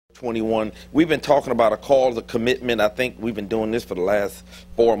21. We've been talking about a call to commitment. I think we've been doing this for the last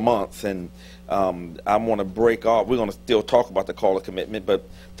 4 months, and I want to break off. We're going to still talk about the call to commitment, but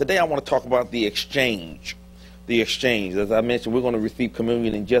today I want to talk about the exchange. The exchange. As I mentioned, we're going to receive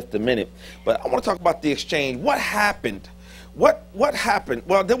communion in just a minute, but I want to talk about the exchange. What happened? What happened?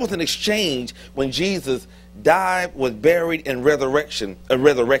 Well, there was an exchange when Jesus died, was buried, and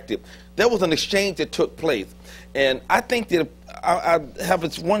resurrected. There was an exchange that took place. And I think that I have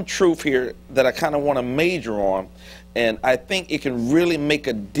this one truth here that I kind of want to major on, and I think it can really make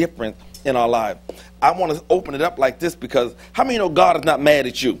a difference in our life. I want to open it up like this because how many know God is not mad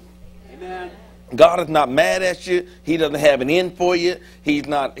at you? Amen. God is not mad at you. He doesn't have an end for you. He's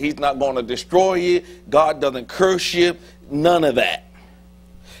not going to destroy you. God doesn't curse you. None of that.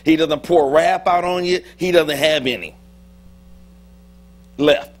 He doesn't pour wrath out on you. He doesn't have any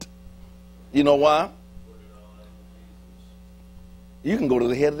left. You know why? You can go to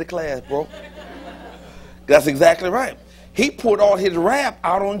the head of the class, bro. That's exactly right. He poured all his wrath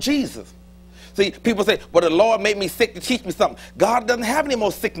out on Jesus. See, people say, well, the Lord made me sick to teach me something. God doesn't have any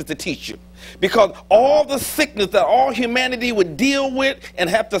more sickness to teach you. Because all the sickness that all humanity would deal with and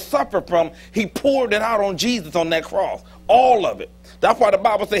have to suffer from, he poured it out on Jesus on that cross. All of it. That's why the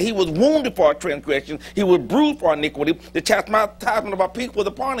Bible says he was wounded for our transgression. He was bruised for our iniquity. The chastisement of our peace was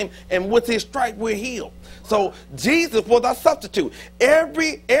upon him. And with his stripe we're healed. So Jesus was our substitute.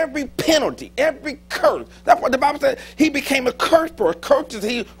 Every penalty, every curse. That's what the Bible said. He became a curse for us. Cursed is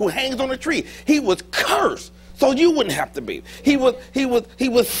he who hangs on a tree. He was cursed, so you wouldn't have to be. He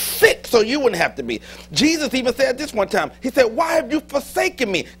was sick, so you wouldn't have to be. Jesus even said this one time. He said, "Why have you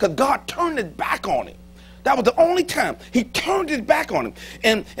forsaken me?" Because God turned his back on him. That was the only time he turned his back on him.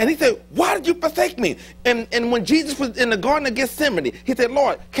 And he said, "Why did you forsake me?" And when Jesus was in the Garden of Gethsemane, he said,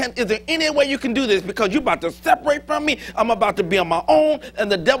 "Lord, is there any way you can do this? Because you're about to separate from me. I'm about to be on my own,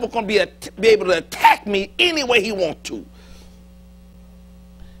 and the devil's going to be able to attack me any way he wants to."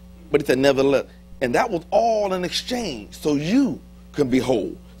 But he said, "Nevertheless." And that was all in exchange, so you can be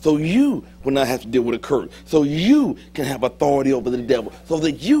whole. So you will not have to deal with a curse. So you can have authority over the devil. So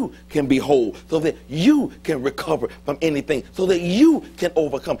that you can be whole. So that you can recover from anything. So that you can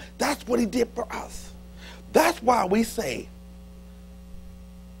overcome. That's what he did for us. That's why we say,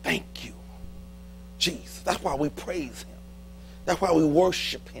 thank you, Jesus. That's why we praise him. That's why we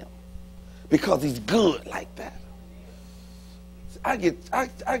worship him. Because he's good like that. I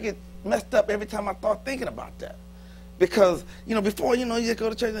get messed up every time I start thinking about that. Because, before, you just go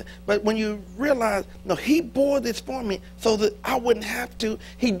to church. But when you realize, no, he bore this for me so that I wouldn't have to.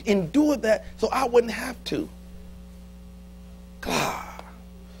 He endured that so I wouldn't have to.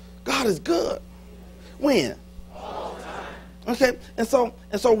 God is good. When? All the time. Okay, and so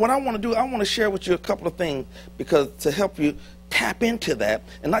what I want to do, I want to share with you a couple of things because to help you tap into that,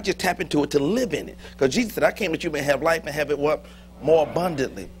 and not just tap into it, to live in it. Because Jesus said, "I came that you may have life and have it what? More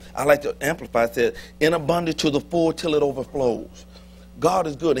abundantly." I like to amplify, it says, in abundance to the full till it overflows. God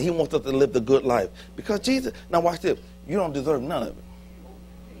is good, and he wants us to live the good life. Because Jesus, now watch this, you don't deserve none of it.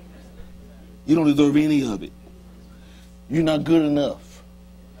 You don't deserve any of it. You're not good enough.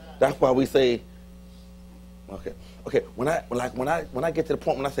 That's why we say, okay, when I get to the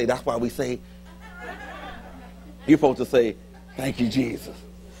point when I say that's why we say, you're supposed to say, thank you, Jesus.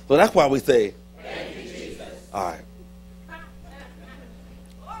 So that's why we say, thank you, Jesus. All right.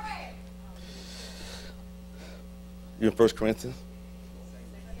 You in 1 Corinthians?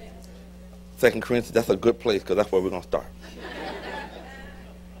 2 Corinthians, that's a good place because that's where we're going to start.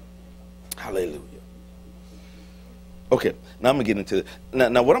 Hallelujah. Okay, now I'm going to get into it.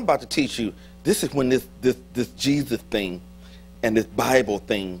 Now what I'm about to teach you, this is when this Jesus thing and this Bible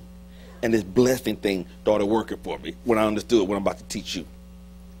thing and this blessing thing started working for me, when I understood what I'm about to teach you.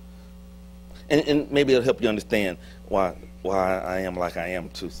 And maybe it'll help you understand why I am like I am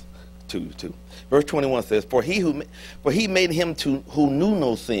too. Verse 21 says, For he made him who knew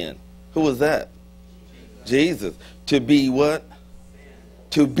no sin. Who was that? Jesus. To be what?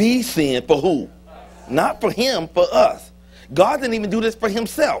 To be sin for who? Not for him, for us. God didn't even do this for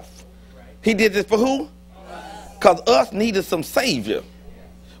himself. He did this for who? Because us needed some savior.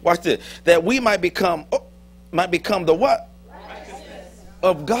 Watch this. That we might become the what? Righteousness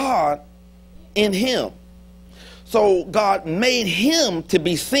of God in him. So God made him to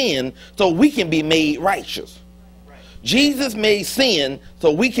be sin so we can be made righteous. Jesus made sin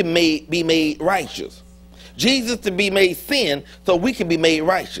so we can be made righteous. Jesus to be made sin so we can be made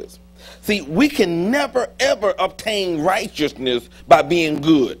righteous. See, we can never ever obtain righteousness by being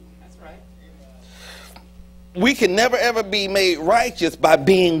good. That's right. We can never ever be made righteous by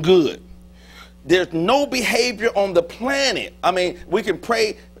being good. there's no behavior on the planet. I mean, we can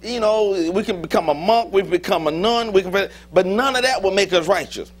pray, you know, we can become a monk, we can become a nun, we can pray, but none of that will make us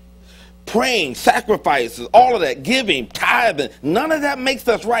righteous. Praying, sacrifices, all of that, giving, tithing, none of that makes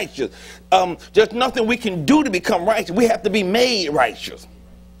us righteous. There's nothing we can do to become righteous. We have to be made righteous.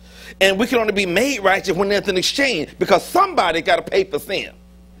 And we can only be made righteous when there's an exchange, because somebody got to pay for sin.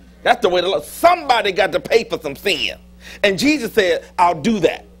 That's the way to look. Somebody got to pay for some sin. And Jesus said, I'll do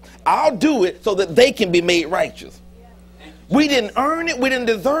that. I'll do it so that they can be made righteous. We didn't earn it. We didn't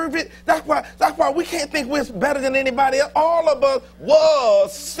deserve it. That's why we can't think we're better than anybody else. All of us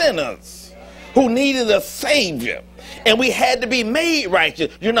was sinners who needed a Savior. And we had to be made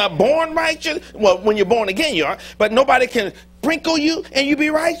righteous. You're not born righteous. Well, when you're born again, you are. But nobody can sprinkle you and you be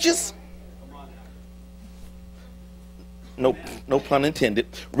righteous. No pun intended.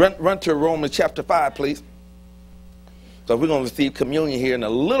 Run to Romans chapter 5, please. So we're going to receive communion here in a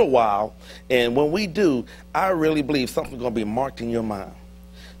little while. And when we do, I really believe something's going to be marked in your mind.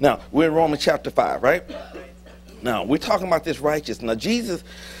 Now, we're in Romans chapter 5, right? Now, we're talking about this righteousness. Now, Jesus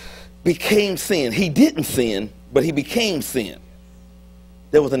became sin. He didn't sin, but he became sin.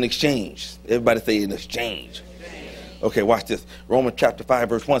 There was an exchange. Everybody say an exchange. Okay, watch this. Romans chapter 5,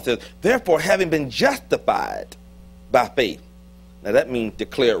 verse 1 says, therefore, having been justified by faith. Now that means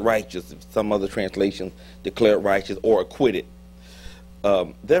declared righteous. Some other translations declared righteous or acquitted.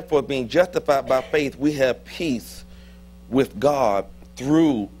 Therefore, being justified by faith, we have peace with God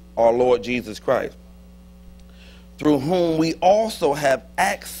through our Lord Jesus Christ, through whom we also have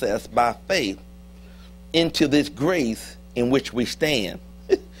access by faith into this grace in which we stand.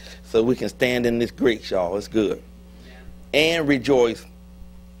 So we can stand in this grace, y'all. It's good. And rejoice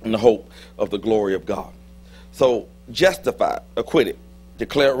in the hope of the glory of God. So justified, acquitted,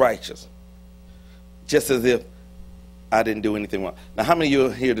 declared righteous, just as if I didn't do anything wrong. Now, how many of you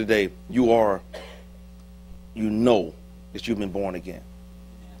are here today, you know that you've been born again?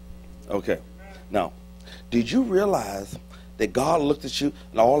 Okay. Now, did you realize that God looked at you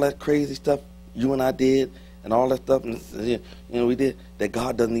and all that crazy stuff you and I did and all that stuff, and, we did, that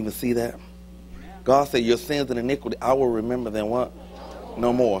God doesn't even see that? God said, your sins and iniquity, I will remember them what?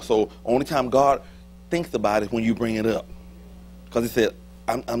 No more. So only time God thinks about it when you bring it up, because he said,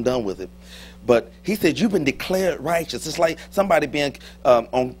 I'm done with it. But he said, you've been declared righteous. It's like somebody being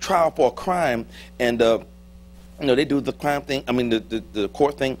on trial for a crime, and they do the crime thing, the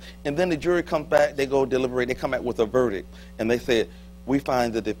court thing, and then the jury comes back, they go deliberate, they come back with a verdict, and they said, we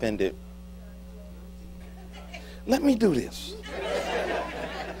find the defendant. Let me do this.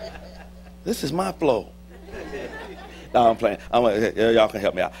 This is my flow. No, I'm playing. Y'all can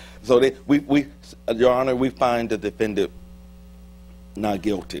help me out. So Your Honor, we find the defendant not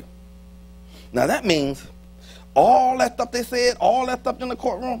guilty. Now that means all that stuff they said, all that stuff in the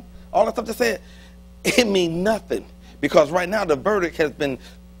courtroom, all that stuff they said, it means nothing. Because right now the verdict has been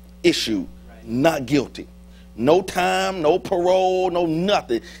issued, not guilty. No time, no parole, no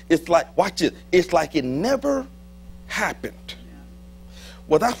nothing. It's like, watch it, it's like it never happened.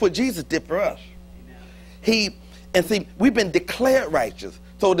 Well, that's what Jesus did for us. And see, we've been declared righteous.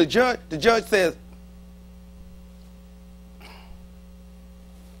 So the judge says,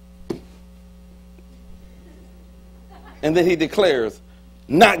 and then he declares,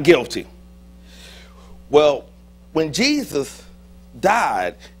 not guilty. Well, when Jesus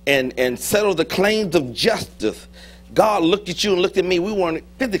died and settled the claims of justice, God looked at you and looked at me. We weren't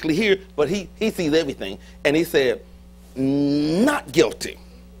physically here, but he sees everything. And he said, not guilty.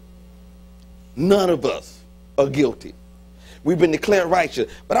 None of us are guilty. We've been declared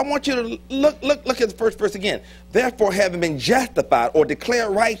righteous. But I want you to look at the first verse again. Therefore, having been justified or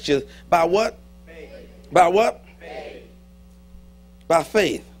declared righteous by what? Faith. By what? Faith. By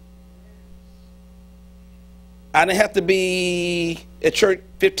faith. I didn't have to be at church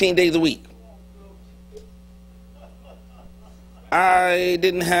 15 days a week. I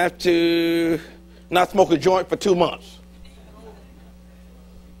didn't have to not smoke a joint for 2 months.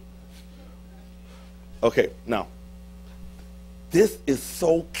 Okay, now, this is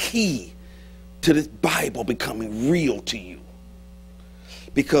so key to this Bible becoming real to you.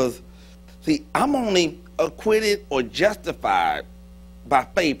 Because, see, I'm only acquitted or justified by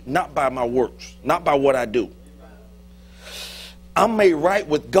faith, not by my works, not by what I do. I'm made right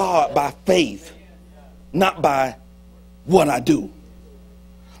with God by faith, not by what I do.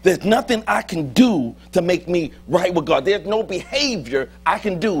 There's nothing I can do to make me right with God. There's no behavior I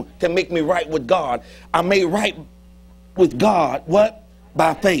can do to make me right with God. I'm made right with God, what?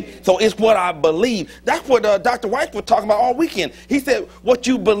 By faith. So it's what I believe. That's what Dr. White was talking about all weekend. He said, what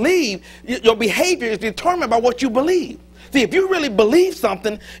you believe, your behavior is determined by what you believe. See, if you really believe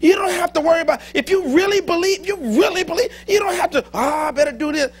something, you don't have to worry about, if you really believe, you don't have to, I better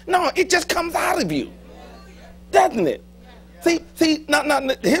do this. No, it just comes out of you, doesn't it? See, now,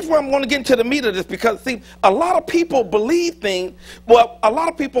 here's where I'm going to get into the meat of this, because, see, a lot of people believe things, well, a lot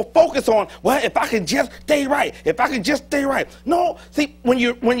of people focus on, well, if I can just stay right, if I can just stay right. No, see, when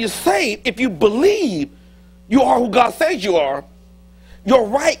you're saved, if you believe you are who God says you are, your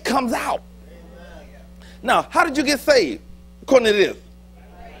right comes out. Now, how did you get saved? According to this?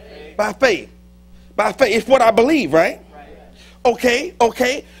 By faith. By faith. It's what I believe, right?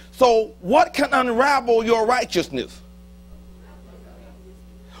 Okay. So what can unravel your righteousness?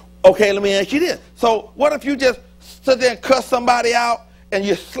 Okay, let me ask you this. So what if you just sit there and cuss somebody out and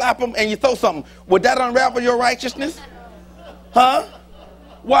you slap them and you throw something? Would that unravel your righteousness? Huh?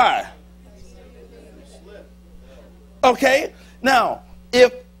 Why? Okay. Now,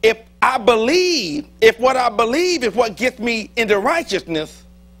 if I believe, if what I believe is what gets me into righteousness,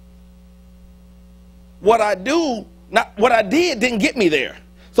 what I do, not what I didn't get me there.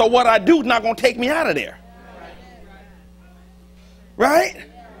 So what I do is not going to take me out of there. Right?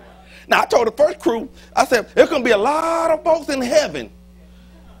 Now, I told the first crew, I said, there's going to be a lot of folks in heaven.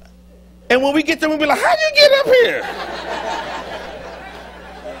 And when we get there, we'll be like, how'd you get up here?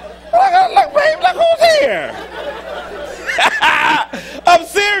 Babe, who's here? I'm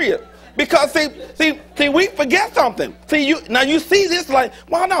serious. Because, see, we forget something. See, now you see this like,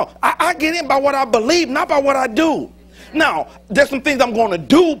 well, no, I get in by what I believe, not by what I do. Now, there's some things I'm going to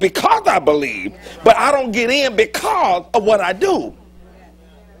do because I believe, but I don't get in because of what I do.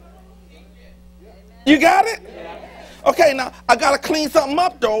 You got it? Okay, now, I got to clean something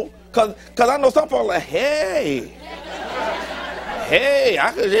up, though, because I know some folks are like, hey,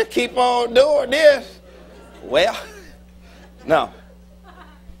 I could just keep on doing this. Well, now,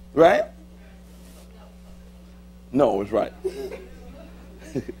 right? No, it's right.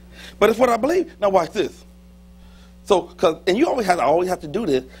 But it's what I believe. Now, watch this. So, and you always have to do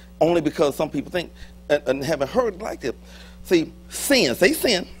this only because some people think and haven't heard it like this. See, sin. Say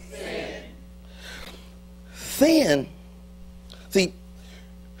sin. Sin, see,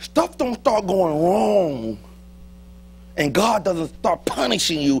 stuff don't start going wrong and God doesn't start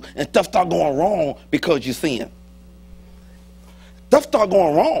punishing you and stuff start going wrong because you sin. Stuff start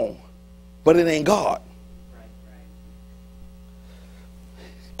going wrong, but it ain't God.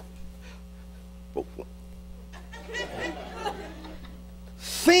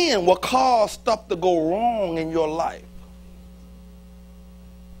 Sin will cause stuff to go wrong in your life.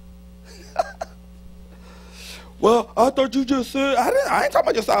 Well, I thought you just said, I ain't talking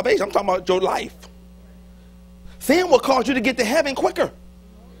about your salvation, I'm talking about your life. Sin will cause you to get to heaven quicker.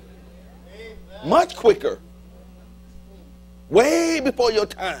 Much quicker. Way before your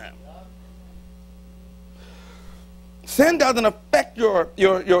time. Sin doesn't affect your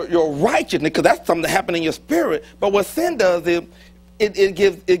righteousness, because that's something that happened in your spirit. But what sin does is it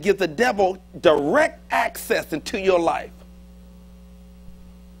gives the devil direct access into your life.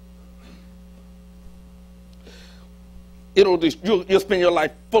 You'll spend your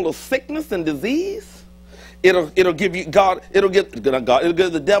life full of sickness and disease. It'll give you it'll give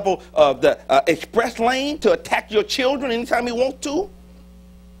the devil the express lane to attack your children anytime he wants to,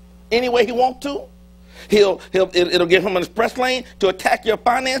 any way he wants to. It'll give him an express lane to attack your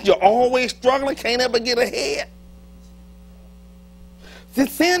finance. You're always struggling, can't ever get ahead.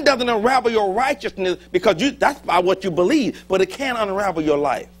 Since sin doesn't unravel your righteousness because that's by what you believe, but it can unravel your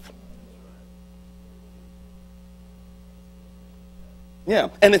life. Yeah,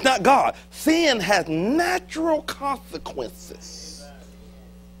 and it's not God. Sin has natural consequences.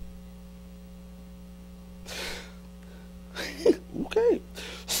 Okay.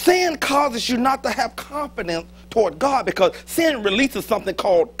 Sin causes you not to have confidence toward God because sin releases something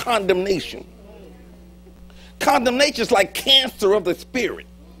called condemnation. Condemnation is like cancer of the spirit.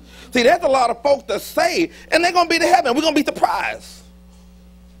 See, there's a lot of folks that say, and they're going to be to heaven. We're going to be surprised.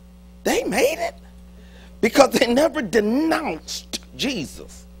 They made it because they never denounced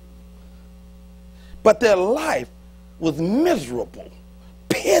Jesus. But their life was miserable,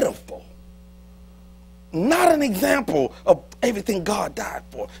 pitiful. Not an example of everything God died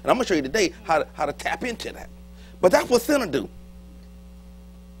for. And I'm going to show you today how to tap into that. But that's what sinners do.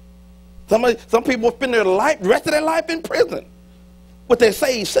 Some people spend the rest of their life in prison with their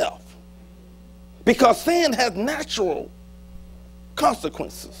saved self. Because sin has natural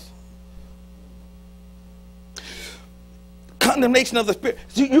consequences. Condemnation of the spirit.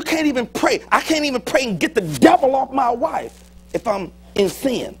 You can't even pray. I can't even pray and get the devil off my wife if I'm in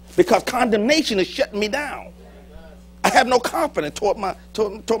sin, because condemnation is shutting me down. I have no confidence toward my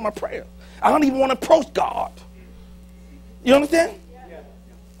prayer. I don't even want to approach God You understand?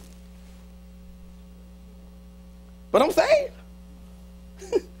 But I'm saved.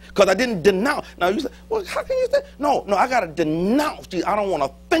 Because I didn't denounce. Now you say, well, how can you say? No, I got to denounce Jesus. I don't want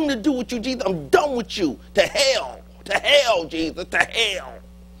a thing to do with you, Jesus. I'm done with you. To hell, Jesus, to hell.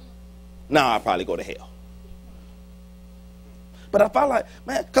 Now I'll probably go to hell. But I felt like,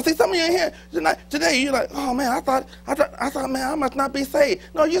 man, because see, some of you in here today, you're like, oh man, I thought, man, I must not be saved.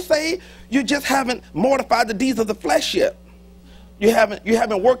 No, you're saved. You just haven't mortified the deeds of the flesh yet. You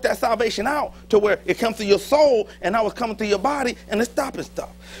haven't worked that salvation out to where it comes to your soul and now it's coming to your body and it's stopping stuff.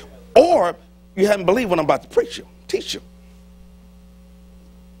 Or you haven't believed what I'm about to teach you.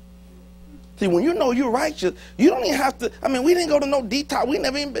 See, when you know you're righteous, you don't even have to, I mean, we didn't go to no detox. We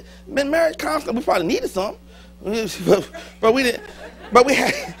never even been married constantly. We probably needed some. But we didn't, but we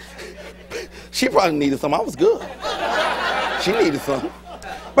had, she probably needed some. I was good. She needed some.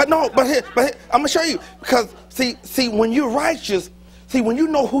 But no, but here, I'm going to show you. Because, see, when you're righteous, when you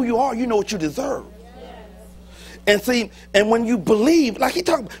know who you are, you know what you deserve. And when you believe, like he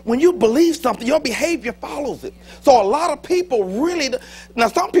talked, when you believe something, your behavior follows it. So a lot of people really, now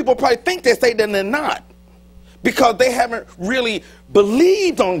some people probably think they say that they're not. Because they haven't really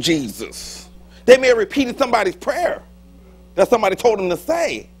believed on Jesus. They may have repeated somebody's prayer that somebody told them to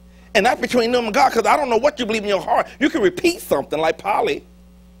say. And that's between them and God, because I don't know what you believe in your heart. You can repeat something like Polly.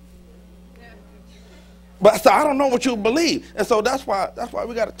 But so I don't know what you believe. And so that's why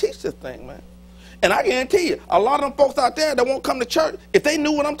we got to teach this thing, man. And I guarantee you, a lot of them folks out there that won't come to church, if they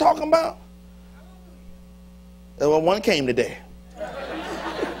knew what I'm talking about, well, one came today.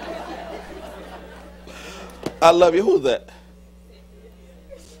 I love you. Who's that?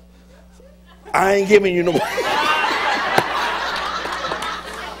 I ain't giving you no more.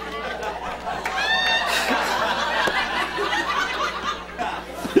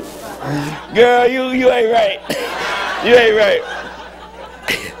 Girl, you ain't right. You ain't right.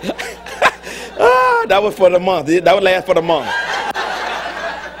 That was for the month. That would last for the month.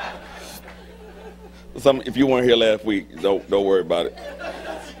 If you weren't here last week, don't worry about it.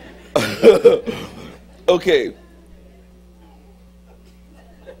 Okay.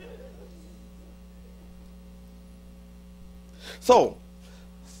 So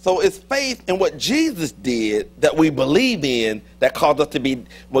it's faith in what Jesus did that we believe in that caused us to be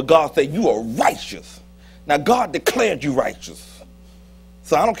what God said, you are righteous. Now God declared you righteous.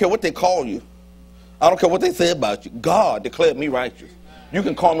 So I don't care what they call you. I don't care what they say about you. God declared me righteous. You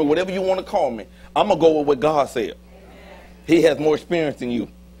can call me whatever you want to call me. I'm going to go with what God said. He has more experience than you.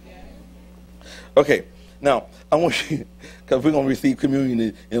 Okay, now I want you, because we're going to receive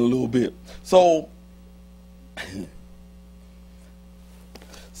communion in a little bit. So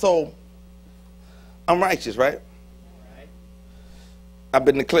I'm righteous, right? I've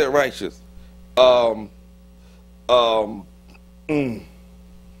been declared righteous. I'm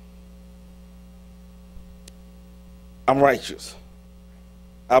righteous.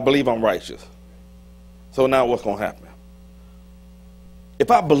 I believe I'm righteous. So now what's going to happen? If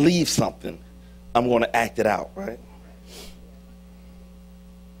I believe something, I'm going to act it out, right?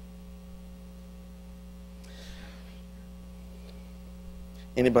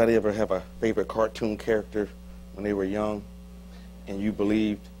 Anybody ever have a favorite cartoon character when they were young and you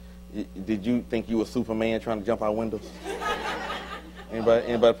believed, did you think you were Superman trying to jump out windows?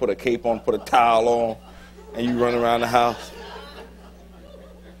 Anybody put a cape on, put a towel on, and you run around the house?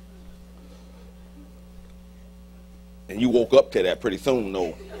 And you woke up to that pretty soon,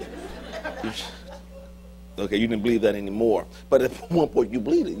 though. Okay, you didn't believe that anymore. But at one point you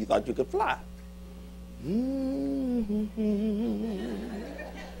believed it. You thought you could fly.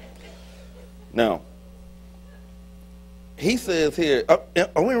 Now, he says here, are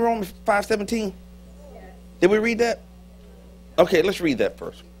we in Romans 5:17? Did we read that? Okay, let's read that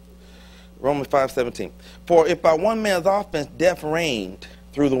first. Romans 5:17. For if by one man's offense death reigned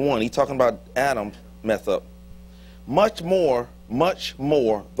through the one, he's talking about Adam's mess up, much more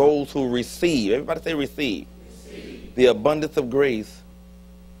those who receive, everybody say receive, the abundance of grace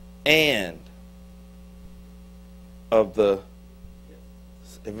and of the,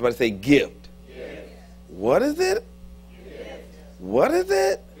 everybody say gift. What is it? What is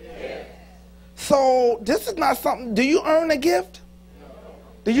it? So this is not something, do you earn a gift?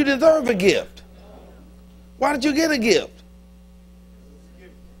 Do you deserve a gift? Why did you get a gift?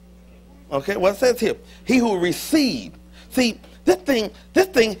 Okay, well it says here, he who received. See,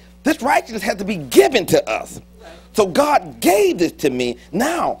 this righteousness had to be given to us. So God gave this to me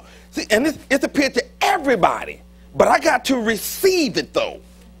now. See, and it's appeared to everybody, but I got to receive it though.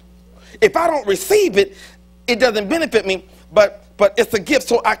 If I don't receive it, it doesn't benefit me, but it's a gift.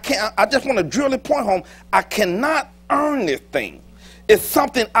 So I just want to drill the point home. I cannot earn this thing. It's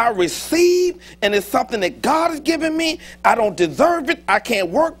something I receive, and it's something that God has given me. I don't deserve it. I can't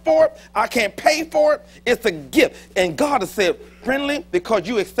work for it. I can't pay for it. It's a gift. And God has said, friendly, because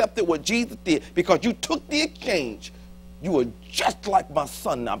you accepted what Jesus did, because you took the exchange, you are just like my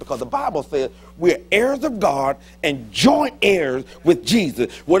son now. Because the Bible says we're heirs of God and joint heirs with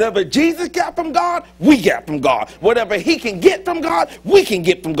Jesus. Whatever Jesus got from God, we got from God. Whatever he can get from God, we can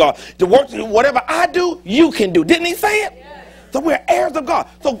get from God. The work, whatever I do, you can do. Didn't he say it? So we're heirs of God.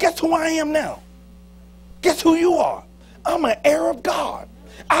 So guess who I am now? Guess who you are? I'm an heir of God.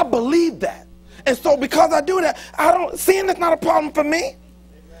 I believe that. And so because I do that, sin is not a problem for me.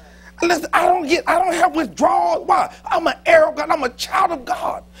 Listen, I don't have withdrawals. Why? I'm an heir of God. I'm a child of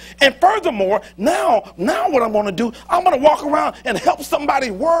God. And furthermore, now what I'm going to do, I'm going to walk around and help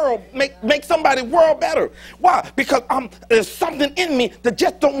somebody's world, make somebody's world better. Why? Because there's something in me that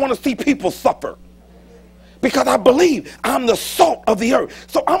just don't want to see people suffer. Because I believe I'm the salt of the earth.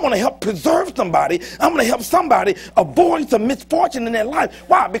 So I'm going to help preserve somebody. I'm going to help somebody avoid some misfortune in their life.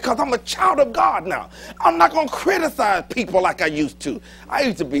 Why? Because I'm a child of God now. I'm not going to criticize people like I used to. I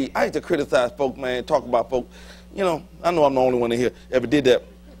used to criticize folk, man, talk about folk. You know, I know I'm the only one in here ever did that.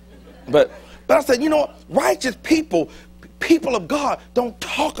 But I said, you know what? Righteous people of God don't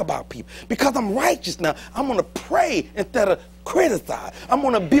talk about people. Because I'm righteous now, I'm going to pray instead of criticize. I'm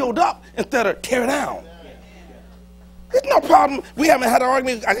going to build up instead of tear down. There's no problem. We haven't had an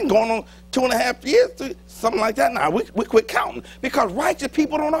argument, I think, going on 2.5 years, something like that. Now, we quit counting because righteous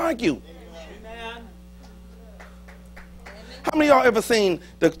people don't argue. Amen. How many of y'all ever seen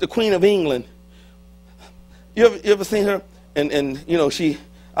the Queen of England? You ever seen her? And you know,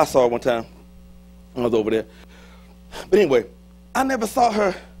 I saw her one time. I was over there. But anyway, I never saw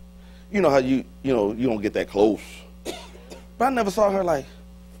her. You know how you don't get that close. But I never saw her like.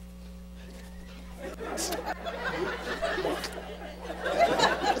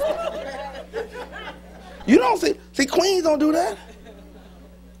 You don't see, queens don't do that.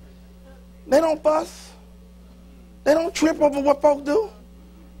 They don't fuss. They don't trip over what folks do.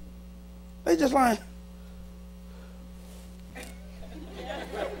 They just like.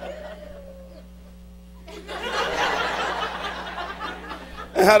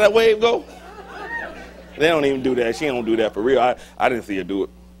 And how that wave go? They don't even do that. She don't do that for real. I didn't see her do it.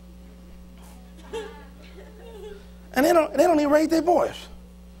 And they don't even raise their voice.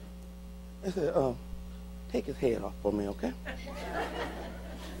 They said, take his head off for me, okay?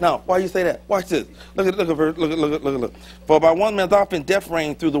 Now, why you say that? Watch this. Look at verse. Look. For by one man's offense death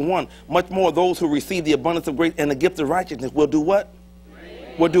reigned through the one. Much more those who receive the abundance of grace and the gift of righteousness will do what?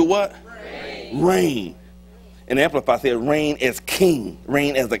 Reign. Will do what? Reign. And the Amplified said reign as king.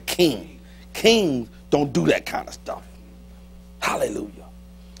 Reign as a king. Kings don't do that kind of stuff. Hallelujah.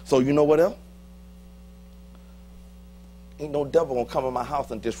 So you know what else? Ain't no devil gonna come in my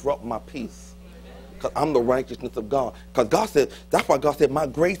house and disrupt my peace. Because I'm the righteousness of God. Because God said, that's why God said, my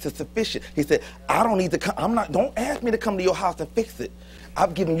grace is sufficient. He said, I don't need to come, don't ask me to come to your house and fix it.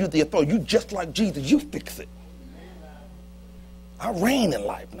 I've given you the authority. You just like Jesus, you fix it. I reign in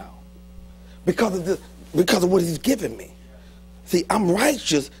life now. Because of what he's given me. See, I'm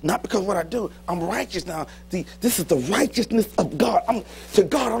righteous, not because of what I do. I'm righteous now. See, this is the righteousness of God. To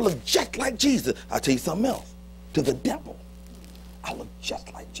God, I look just like Jesus. I'll tell you something else. To the devil, I look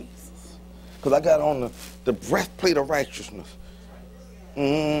just like Jesus. Because I got on the breastplate of righteousness.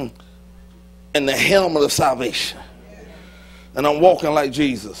 And the helmet of salvation. And I'm walking like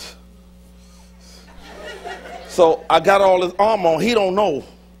Jesus. So I got all this armor on. He don't know.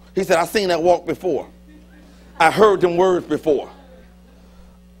 He said, I seen that walk before. I heard them words before.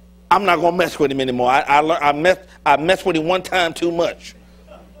 I'm not going to mess with him anymore. I messed with him one time too much.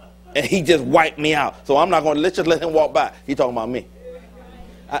 And he just wiped me out. So I'm not going to let him walk by. He talking about me.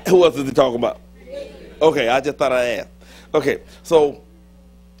 Who else is he talking about? Okay, I just thought I'd ask. Okay, so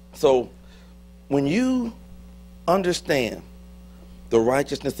when you understand the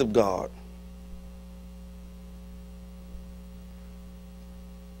righteousness of God,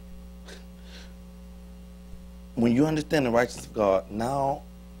 when you understand the righteousness of God, now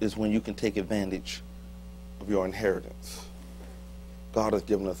is when you can take advantage of your inheritance. God has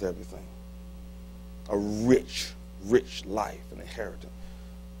given us everything. A rich life and inheritance.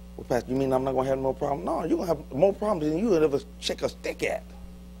 Well, Pastor, you mean I'm not going to have no problem? No, you're going to have more problems than you would ever shake a stick at.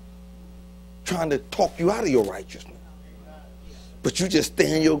 Trying to talk you out of your righteousness. But you just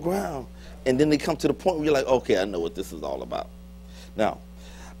stand your ground. And then they come to the point where you're like, okay, I know what this is all about. Now,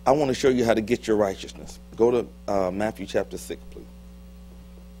 I want to show you how to get your righteousness. Go to Matthew chapter 6, please.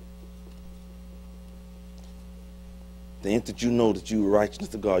 The instant you know that you are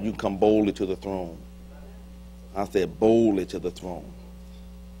righteousness of God, you can come boldly to the throne. I said boldly to the throne.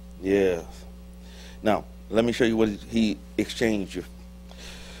 Yes. Now, let me show you what he exchanged you.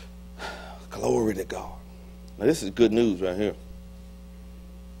 Glory to God. Now, this is good news right here.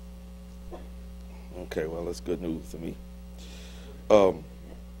 Okay, well, that's good news to me.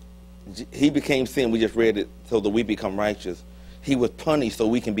 He became sin. We just read it so that we become righteous. He was punished so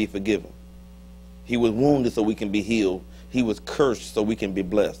we can be forgiven. He was wounded so we can be healed. He was cursed so we can be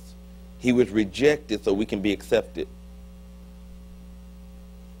blessed. He was rejected so we can be accepted.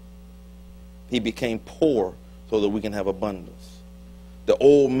 He became poor so that we can have abundance. The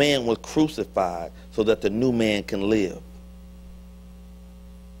old man was crucified so that the new man can live.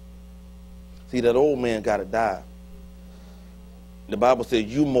 See, that old man got to die. The Bible says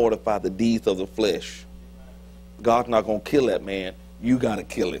you mortify the deeds of the flesh. God's not going to kill that man. You got to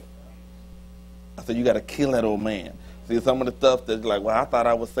kill him. I said you got to kill that old man. See, some of the stuff that's like, well, I thought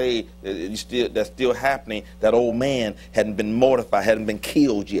I was saved, that's still happening. That old man hadn't been mortified, hadn't been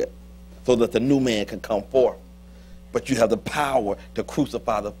killed yet, so that the new man can come forth. But you have the power to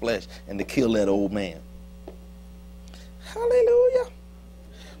crucify the flesh and to kill that old man. Hallelujah.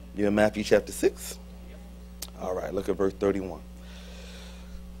 You're in Matthew chapter 6? All right, look at verse 31.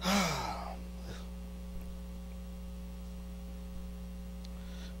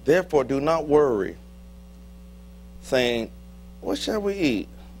 Therefore, do not worry, saying, what shall we eat?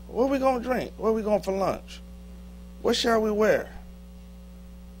 What are we going to drink? What are we going for lunch? What shall we wear?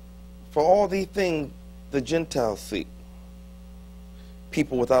 For all these things the Gentiles seek.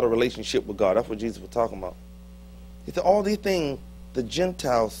 People without a relationship with God. That's what Jesus was talking about. He said, all these things the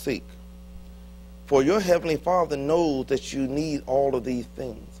Gentiles seek. For your heavenly Father knows that you need all of these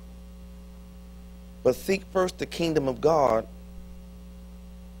things. But seek first the kingdom of God.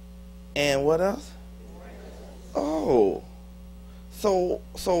 And what else? Oh, so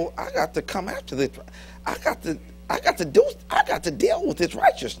I got to come after this. I got to deal with this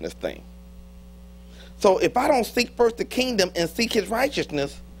righteousness thing. So if I don't seek first the kingdom and seek his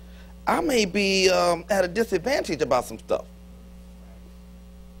righteousness, I may be at a disadvantage about some stuff.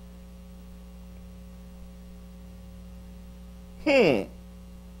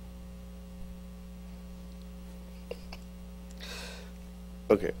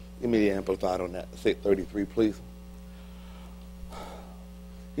 Okay, give me the amplified on that. Say 33, please.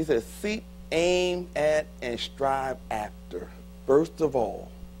 He says, seek, aim at, and strive after, first of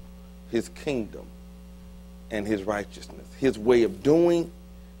all, his kingdom and his righteousness, his way of doing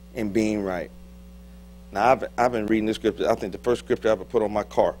and being right. Now, I've been reading this scripture. I think the first scripture I ever put on my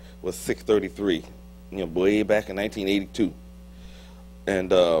car was 6:33, way back in 1982.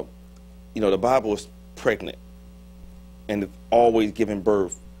 And, the Bible is pregnant, and it's always giving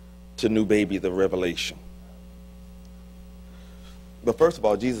birth to new babies of revelation. But first of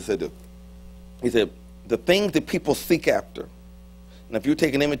all, Jesus said this. He said, the things that people seek after. And if you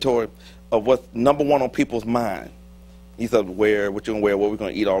take an inventory of what's number one on people's mind, he said, what you're going to wear, what we're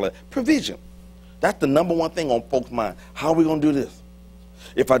going to eat, all that. Provision. That's the number one thing on folks' mind. How are we going to do this?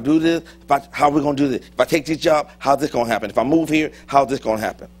 If I do this, how are we going to do this? If I take this job, how's this going to happen? If I move here, how's this going to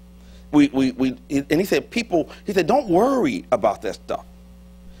happen? And he said, don't worry about that stuff.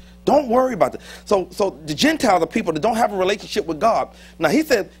 Don't worry about that. So the Gentiles are people that don't have a relationship with God. Now, he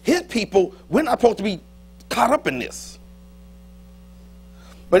said, his people, we're not supposed to be caught up in this.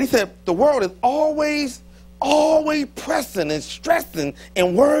 But he said, the world is always pressing and stressing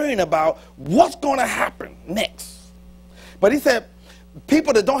and worrying about what's going to happen next. But he said,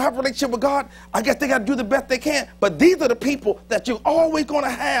 people that don't have a relationship with God, I guess they got to do the best they can. But these are the people that you're always going to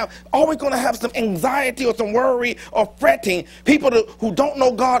have some anxiety or some worry or fretting. People who don't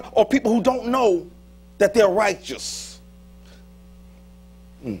know God, or people who don't know that they're righteous.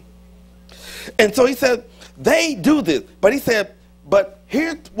 And so he said, they do this. But he said, but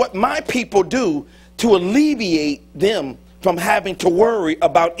here's what my people do to alleviate them from having to worry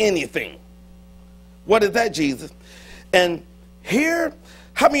about anything. What is that, Jesus? And here,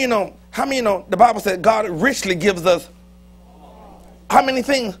 how many know the Bible said God richly gives us how many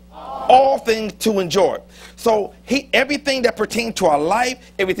things? All things to enjoy. So everything that pertains to our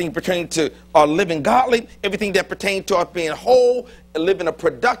life, everything pertaining to our living godly, everything that pertains to us being whole, living a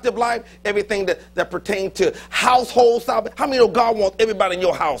productive life, everything that pertains to household salvation. How many know God wants everybody in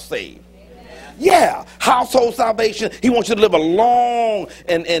your house saved? Yeah, household salvation. He wants you to live a long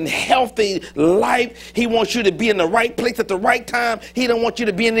and healthy life. He wants you to be in the right place at the right time. He don't want you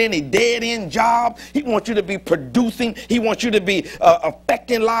to be in any dead-end job. He wants you to be producing. He wants you to be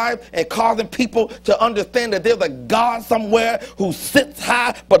affecting lives and causing people to understand that there's a God somewhere who sits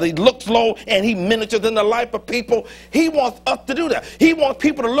high, but he looks low, and he ministers in the life of people. He wants us to do that. He wants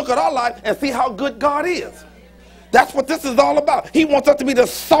people to look at our life and see how good God is. That's what this is all about. He wants us to be the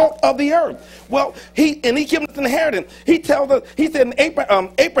salt of the earth. Well, he gives us an inheritance. He tells us, he said in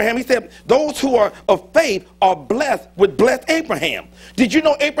Abraham, he said, those who are of faith are blessed with blessed Abraham. Did you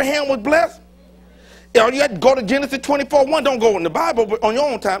know Abraham was blessed? You have to go to Genesis 24:1. Don't go in the Bible, but on your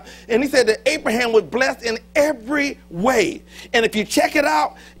own time. And he said that Abraham was blessed in every way. And if you check it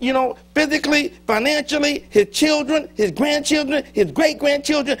out, you know, physically, financially, his children, his grandchildren, his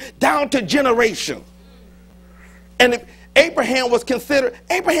great-grandchildren, down to generations. And if Abraham was considered,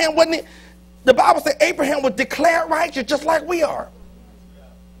 Abraham wasn't, the Bible said Abraham was declared righteous just like we are.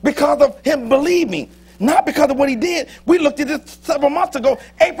 Because of him believing. Not because of what he did. We looked at this several months ago.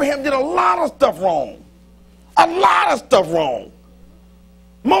 Abraham did a lot of stuff wrong. A lot of stuff wrong.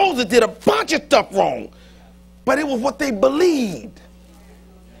 Moses did a bunch of stuff wrong. But it was what they believed.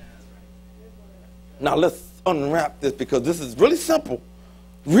 Now let's unwrap this because this is really simple.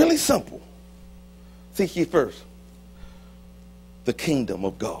 Really simple. Seek ye first the kingdom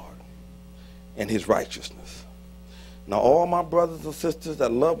of God and his righteousness. Now all my brothers and sisters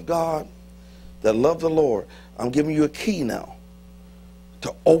that love God, that love the Lord, I'm giving you a key now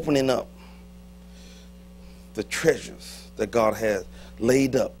to opening up the treasures that God has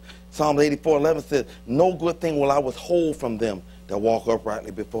laid up. Psalm 84:11 says, no good thing will I withhold from them that walk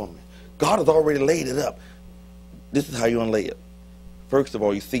uprightly before me. God has already laid it up. This is how you unlay it. First of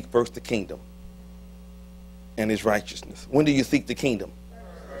all, you seek first the kingdom and his righteousness. When do you seek the kingdom?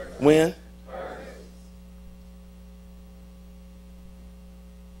 When?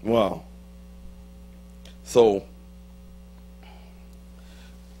 Wow. So,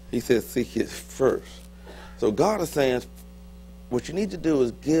 he says seek it first. So God is saying what you need to do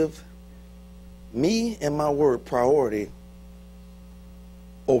is give me and my word priority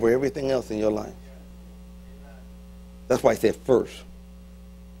over everything else in your life. That's why he said first.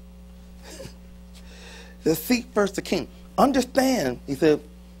 Just seek first the king. Understand, he said,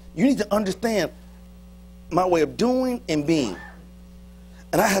 you need to understand my way of doing and being.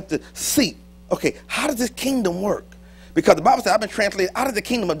 And I have to seek, okay, how does this kingdom work? Because the Bible says I've been translated out of the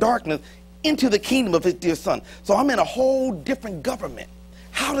kingdom of darkness into the kingdom of his dear son. So I'm in a whole different government.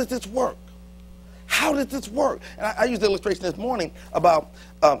 How does this work? How does this work? And I used the illustration this morning about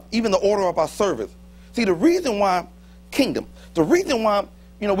even the order of our service. See, the reason why kingdom, the reason why,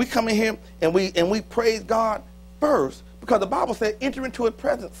 you know, we come in here and we praise God first, because the Bible said enter into his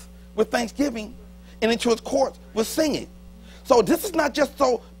presence with thanksgiving and into his courts with singing. So this is not just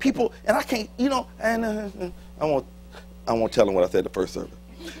so people, and I can't, you know, and I won't tell them what I said the first service.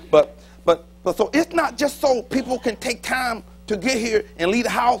 But so it's not just so people can take time to get here and leave the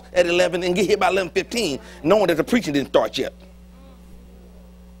house at 11 and get here by 11:15, knowing that the preaching didn't start yet.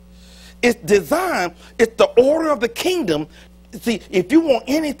 It's designed, it's the order of the kingdom. See, if you want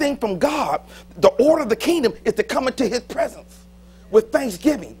anything from God, the order of the kingdom is to come into his presence with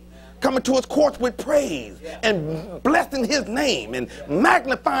thanksgiving, coming to his courts with praise, and blessing his name and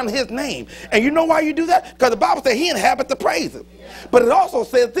magnifying his name. And you know why you do that? Because the Bible says he inhabits the praises. But it also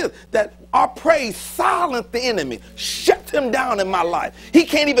says this, that our praise silences the enemy, shuts him down in my life. He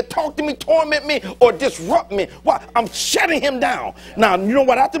can't even talk to me, torment me, or disrupt me. Why? I'm shutting him down. Now, you know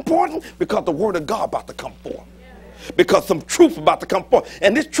why that's important? Because the word of God about to come forth. Because some truth about to come forth.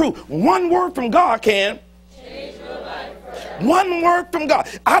 And this truth, one word from God can change your life forever. One word from God.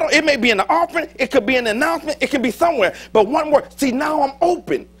 It may be in the offering, it could be in the announcement, it could be somewhere. But one word. See, now I'm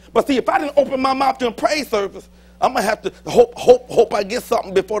open. But see, if I didn't open my mouth during praise service, I'm going to have to hope I get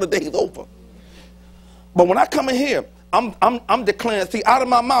something before the day's over. But when I come in here, I'm declaring, see, out of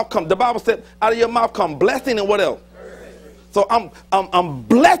my mouth come, the Bible said, out of your mouth come blessing and what else? So I'm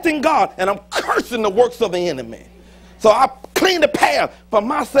blessing God and I'm cursing the works of the enemy. So I clean the path for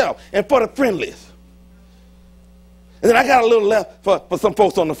myself and for the friendlies. And then I got a little left for some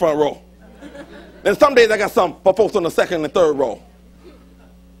folks on the front row. And some days I got some for folks on the second and third row.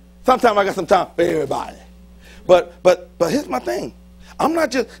 Sometimes I got some time for everybody. But here's my thing. I'm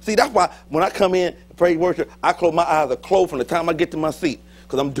not just, see, that's why when I come in and pray worship, I close my eyes are closed from the time I get to my seat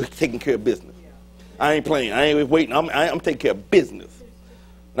because I'm taking care of business. I ain't playing. I ain't waiting. I'm taking care of business.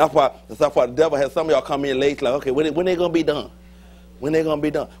 That's why the devil has some of y'all come in late, like, okay, when they going to be done? When they going to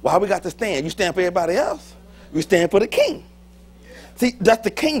be done? Why we got to stand? You stand for everybody else. We stand for the king. See, that's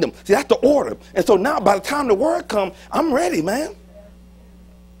the kingdom. See, that's the order. And so now by the time the word comes, I'm ready, man.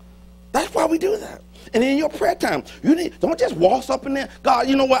 That's why we do that. And in your prayer time, don't just waltz up in there. God,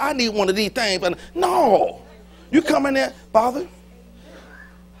 you know what? I need one of these things. But no. You come in there, Father,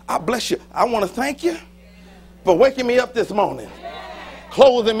 I bless you. I want to thank you for waking me up this morning.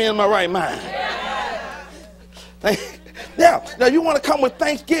 Clothing me in my right mind. Yeah. Now you want to come with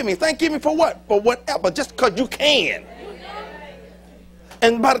thanksgiving. Thanksgiving for what? For whatever, just because you can.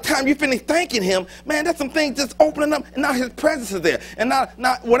 And by the time you finish thanking him, man, there's some things just opening up, and now his presence is there. And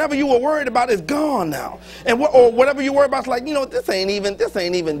now whatever you were worried about is gone now. And or whatever you worry about is like, this ain't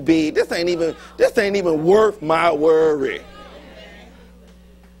even big. This ain't even worth my worry.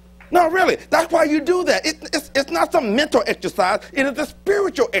 No, really. That's why you do that. It's not some mental exercise. It is a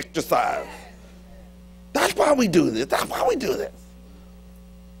spiritual exercise. That's why we do this. That's why we do this.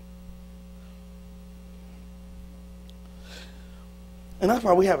 And that's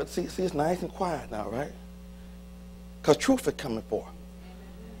why we have it. See, it's nice and quiet now, right? Because truth is coming forth.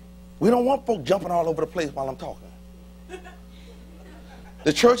 We don't want folks jumping all over the place while I'm talking.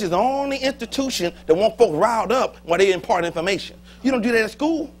 The church is the only institution that want folks riled up when they impart information. You don't do that at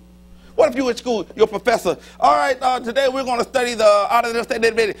school. What if you at school, your professor, all right, today we're going to study the out of the state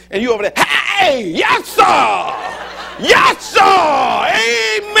database, and you over there, hey, yes, sir! Yes, sir!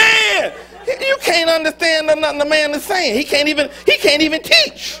 Amen! You can't understand nothing the man is saying. He can't even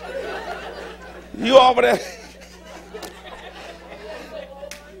teach. You over there.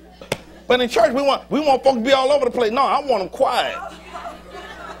 But in church, we want folks to be all over the place. No, I want them quiet.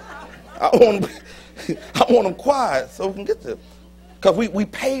 I want them quiet so we can get to it. Because we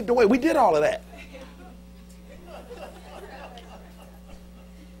paved the way. We did all of that.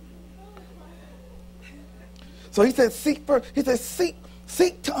 So he said, seek first. He said,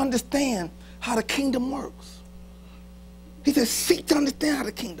 seek to understand how the kingdom works. He said, seek to understand how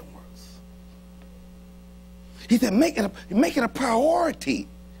the kingdom works. He said, make it a priority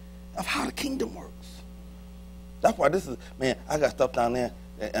of how the kingdom works. That's why this is, man, I got stuff down there.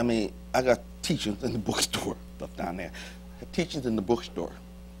 I mean, I got teachings in the bookstore, stuff down there. I have teachings in the bookstore.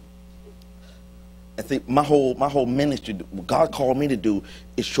 I think my whole ministry, what God called me to do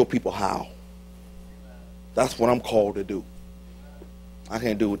is show people how. That's what I'm called to do. I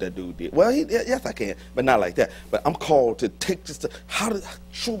can't do what that dude did. Well, yes, I can, but not like that. But I'm called to take this to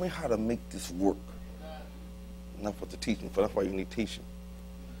show me how to make this work. And that's what the teaching for. That's why you need teaching.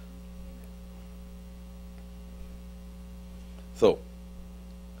 So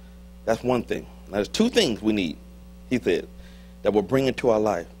that's one thing. Now there's two things we need, he said, that will bring into our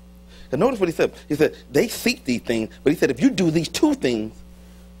life. And notice what he said. He said they seek these things, but he said if you do these two things,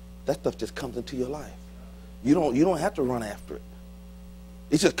 that stuff just comes into your life. You don't have to run after it.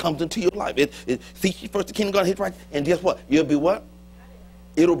 It just comes into your life. It seek ye first the kingdom of God, his right, and guess what? You'll be what?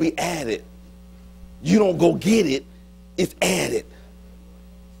 It'll be added. You don't go get it, it's added.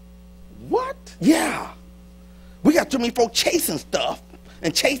 What? Yeah. We got too many folks chasing stuff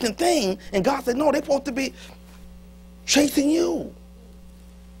and chasing things, and God said, no, they're supposed to be chasing you.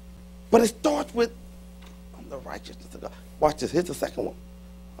 But it starts with the righteousness of God. Watch this. Here's the second one.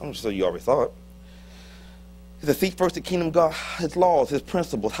 I'm sure you already saw it. He said, seek first the kingdom of God, his laws, his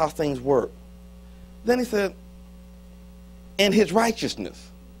principles, how things work. Then he said, and his righteousness.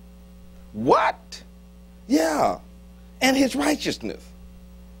 What? Yeah. And his righteousness.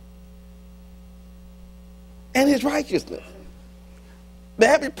 And his righteousness. The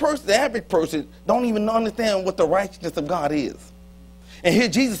average person don't even understand what the righteousness of God is. And here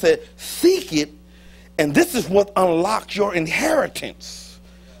Jesus said, seek it, and this is what unlocks your inheritance.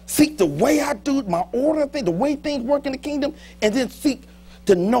 Seek the way I do my order of things, the way things work in the kingdom, and then seek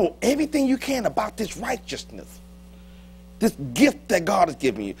to know everything you can about this righteousness, this gift that God has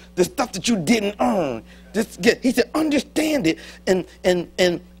given you, the stuff that you didn't earn. This gift. He said, understand it and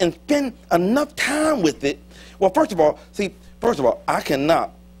spend enough time with it. Well, first of all, I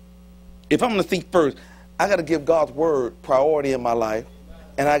cannot. If I'm going to seek first, I got to give God's word priority in my life,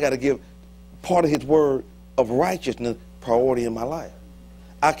 and I got to give part of his word of righteousness priority in my life.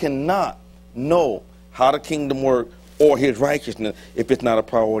 I cannot know how the kingdom works or his righteousness if it's not a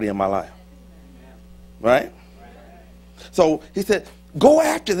priority in my life. Right? So he said, go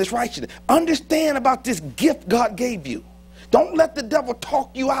after this righteousness. Understand about this gift God gave you. Don't let the devil talk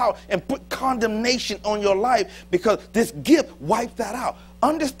you out and put condemnation on your life, because this gift wipes that out.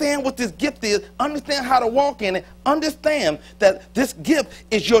 Understand what this gift is. Understand how to walk in it. Understand that this gift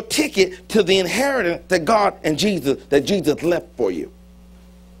is your ticket to the inheritance that God and Jesus left for you.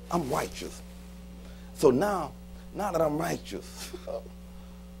 I'm righteous. So now that I'm righteous,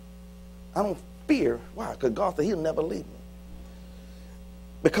 I don't fear. Why? Because God said he'll never leave me.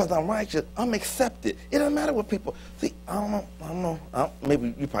 Because I'm righteous, I'm accepted. It doesn't matter what people see. I don't know.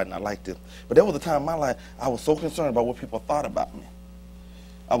 Maybe you probably not like this, but there was a time in my life I was so concerned about what people thought about me.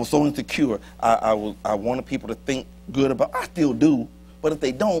 I was so insecure. I wanted people to think good about. I still do, but if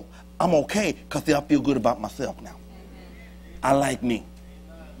they don't, I'm okay, because I feel good about myself now. I like me.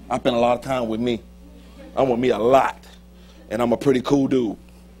 I spend a lot of time with me. I want me a lot. and I'm a pretty cool dude.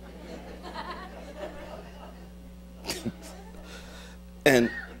 And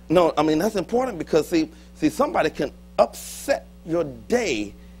no, I mean, that's important because see, somebody can upset your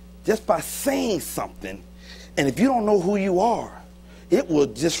day just by saying something. And if you don't know who you are, it will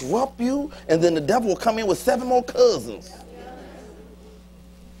disrupt you, and then the devil will come in with 7 more cousins.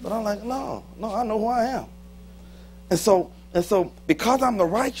 But I'm like, no, I know who I am. And so because I'm the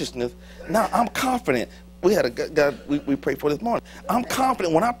righteousness, now I'm confident. We had a guy we prayed for this morning. I'm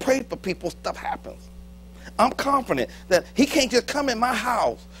confident when I pray for people, stuff happens. I'm confident that he can't just come in my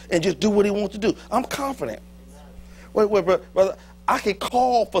house and just do what he wants to do. I'm confident. Wait, brother, I can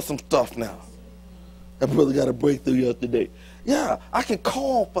call for some stuff now. That brother got a breakthrough yesterday. Yeah, I can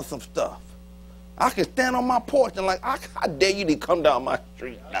call for some stuff. I can stand on my porch and like, how dare you to come down my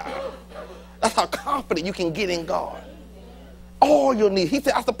street now? That's how confident you can get in God. All your needs. He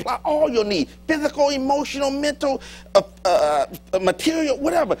said, I supply all your needs. Physical, emotional, mental, material,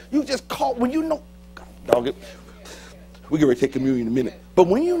 whatever. You just call, when you know, dog it. We're going to take communion in a minute. But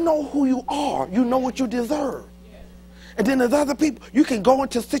when you know who you are, you know what you deserve. And then there's other people. You can go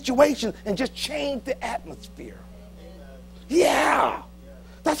into situations and just change the atmosphere. Yeah.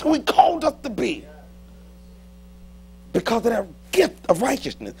 That's who he called us to be. Because of that gift of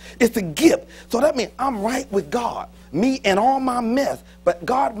righteousness. It's a gift. So that means I'm right with God. Me and all my mess. But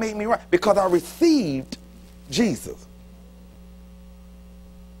God made me right because I received Jesus.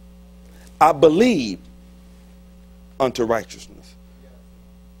 I believed unto righteousness.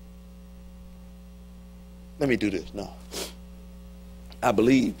 Let me do this now. I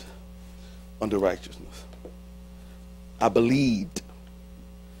believed unto righteousness. I believed.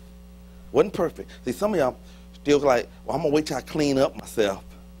 Wasn't perfect. See, some of y'all still like, well, I'm going to wait till I clean up myself,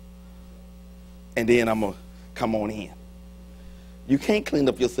 and then I'm going to come on in. You can't clean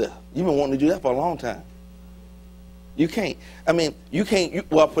up yourself. You've been wanting to do that for a long time. You can't. I mean, you can't,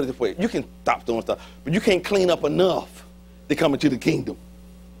 well, I'll put it this way. You can stop doing stuff, but you can't clean up enough to come into the kingdom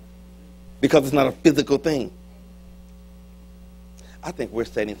because it's not a physical thing. I think we're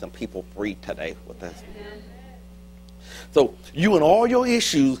setting some people free today with this. So you and all your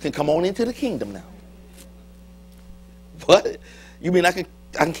issues can come on into the kingdom now. What? You mean I can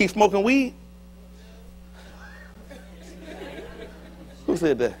keep smoking weed? Who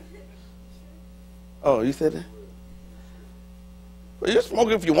said that? Oh, you said that? Well, you're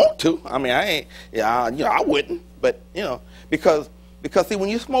smoking if you want to. I mean, I ain't. Yeah, I wouldn't. But because see, when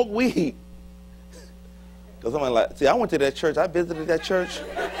you smoke weed, because I'm like, see, I went to that church. I visited that church.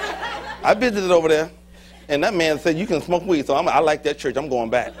 I visited over there, and that man said you can smoke weed. So I like that church. I'm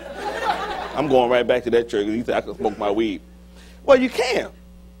going back. I'm going right back to that church. He said I can smoke my weed. Well, you can,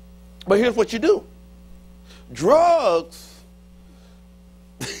 but here's what you do. Drugs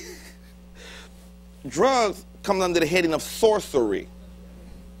come under the heading of sorcery.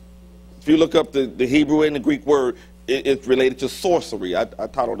 If you look up the Hebrew and the Greek word, it's related to sorcery. I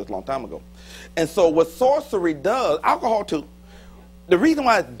taught all this a long time ago. And so what sorcery does, alcohol too, the reason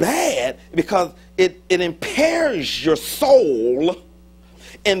why it's bad is because it impairs your soul,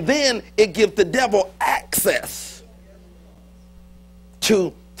 and then it gives the devil access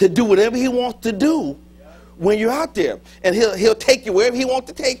to do whatever he wants to do when you're out there. And he'll take you wherever he wants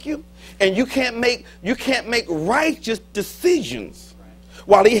to take you, and you can't make righteous decisions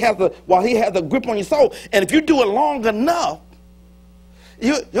while he has a grip on your soul. And if you do it long enough,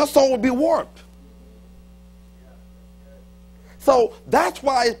 your soul will be warped. So that's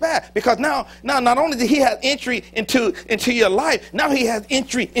why it's bad, because now not only did he have entry into your life, now he has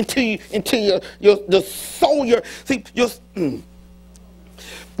entry into your soul.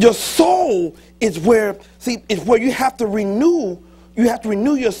 Your soul is where you have to renew. You have to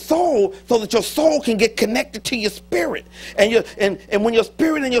renew your soul so that your soul can get connected to your spirit. And when your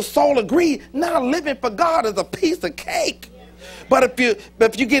spirit and your soul agree, now living for God is a piece of cake. But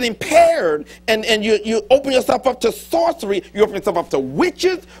if you get impaired and you open yourself up to sorcery, you open yourself up to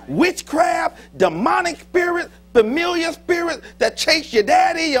witches, witchcraft, demonic spirits, familiar spirits that chase your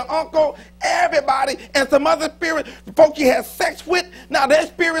daddy, your uncle, everybody, and some other spirits, folks you had sex with. Now their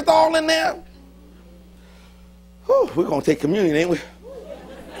spirit's all in there. Whew, we're going to take communion, ain't we?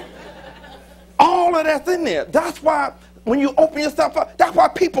 All of that's in there. That's why when you open yourself up, that's why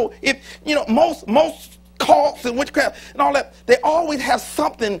people, most cults and witchcraft and all that, they always have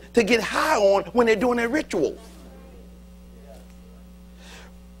something to get high on when they're doing their rituals.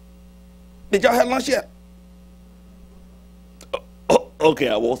 Did y'all have lunch yet? Okay,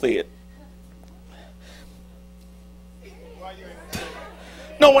 I won't say it.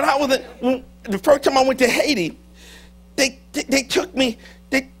 No, when the first time I went to Haiti, they took me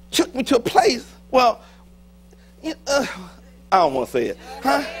to a place. Well, I don't want to say it.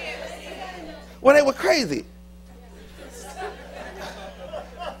 Huh? Well, they were crazy.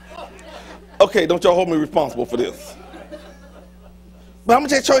 Okay, don't y'all hold me responsible for this. But I'm going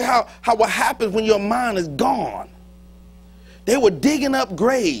to just show you how what happens when your mind is gone. They were digging up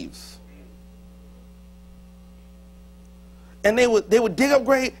graves. And they would dig up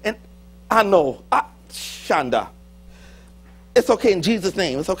graves, and I know, Shanda. It's okay in Jesus'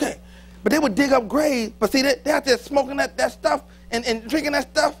 name, it's okay. But they would dig up graves, but see, they're out there smoking that stuff and drinking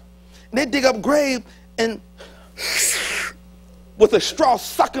that stuff. And they dig up graves and with a straw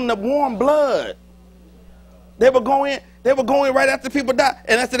sucking the warm blood. They were going right after people died,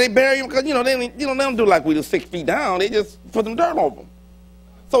 and after they bury them, because they don't do like we do 6 feet down. They just put some dirt over them,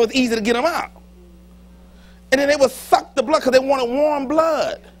 so it's easy to get them out. And then they would suck the blood because they wanted warm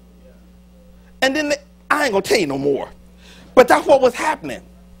blood. And then I ain't gonna tell you no more, but that's what was happening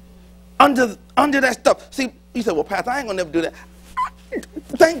under that stuff. See, you said, well, Pastor, I ain't gonna never do that.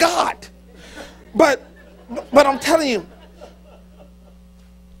 Thank God. But I'm telling you,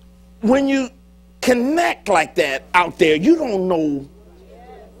 when you connect like that out there, you don't know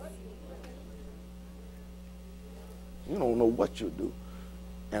what you'll do.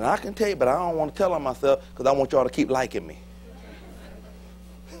 And I can tell you, but I don't want to tell on myself because I want y'all to keep liking me.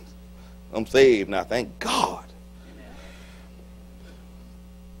 I'm saved now, thank God.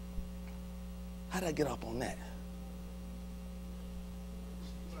 How did I get up on that?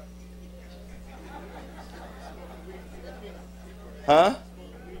 Huh?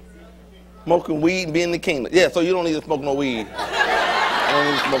 Smoking weed and being in the kingdom. Yeah, so you don't need to smoke no weed. You don't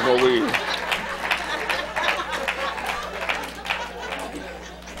need to smoke no weed.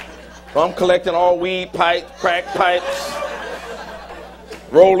 So I'm collecting all weed pipes, crack pipes,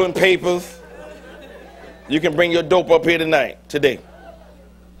 rolling papers. You can bring your dope up here today.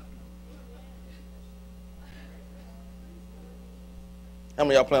 How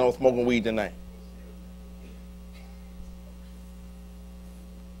many of y'all plan on smoking weed tonight?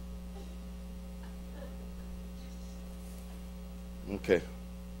 Okay.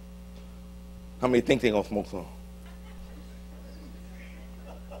 How many think they're gonna smoke some?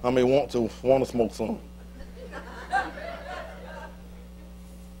 How many want to smoke some?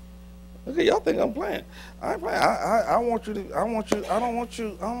 Okay, y'all think I'm playing. I ain't playing. I don't want you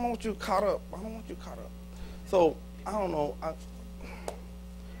caught up. I don't want you caught up. So, I don't know. I'm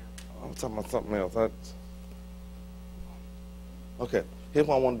talking about something else. Okay, here's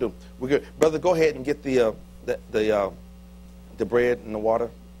what I want to do. We're good. Brother, go ahead and get the bread and the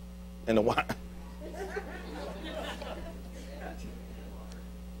water and the wine.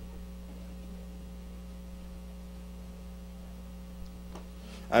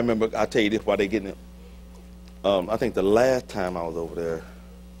 I remember, I'll tell you this while they're getting it. I think the last time I was over there,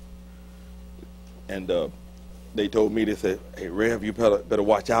 and they told me, they said, hey, Rev, you better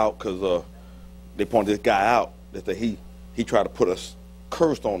watch out, because they pointed this guy out. They said he tried to put a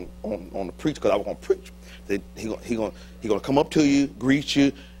curse on the preacher, because I was going to preach. He gonna come up to you, greet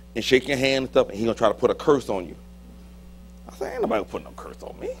you, and shake your hand and stuff, and he gonna try to put a curse on you. I said, ain't nobody putting no curse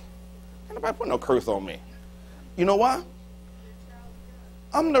on me. Ain't nobody putting no curse on me. You know why?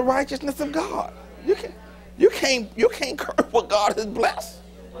 I'm the righteousness of God. You can't curse what God has blessed.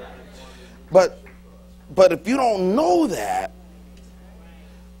 But if you don't know that,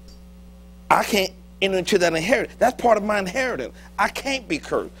 I can't enter into that inheritance. That's part of my inheritance. I can't be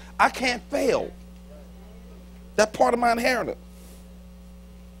cursed. I can't fail. That's part of my inheritance.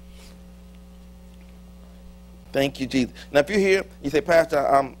 Thank you, Jesus. Now, if you're here, you say, Pastor,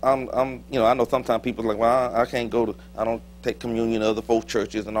 I know sometimes people are like, well, I can't go to, I don't take communion in other folks'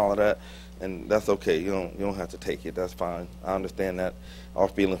 churches and all of that, and that's okay. You don't have to take it. That's fine. I understand that. Our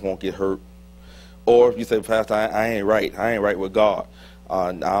feelings won't get hurt. Or if you say, Pastor, I ain't right. I ain't right with God.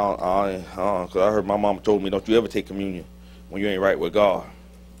 Because I heard my mama told me, don't you ever take communion when you ain't right with God.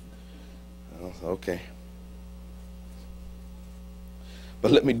 I said, okay.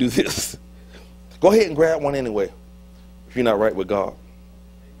 But let me do this. Go ahead and grab one anyway, if you're not right with God.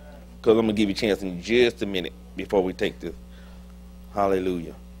 Because I'm going to give you a chance in just a minute before we take this.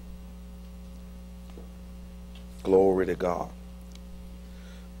 Hallelujah. Glory to God.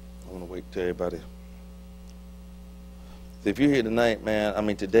 I want to wait till everybody. So if you're here tonight,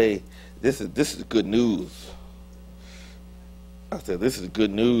 man, today, this is good news. I said, this is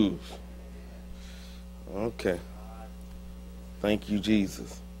good news. Okay. Thank you,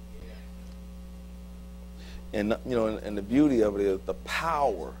 Jesus. And and the beauty of it is the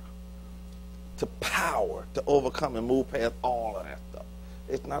power to overcome and move past all of that stuff.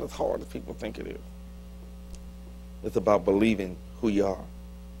 It's not as hard as people think it is. It's about believing who you are.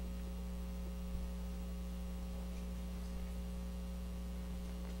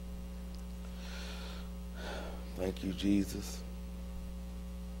 Thank you, Jesus.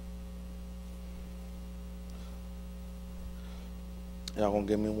 Y'all gonna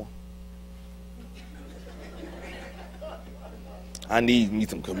give me one? I need me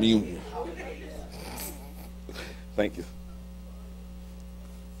some communion. Thank you.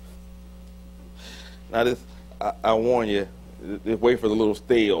 Now this, I warn you, this wafer's a little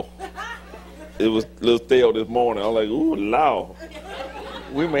stale. It was a little stale this morning. I'm like, ooh, Lord.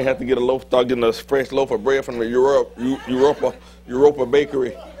 We may have to get start getting a fresh loaf of bread from the Europa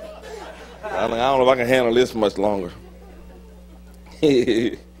bakery. I don't know if I can handle this much longer.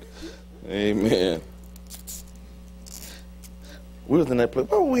 Amen. We was in that place.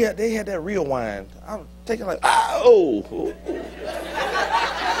 Oh, they had that real wine. I was taking like, oh.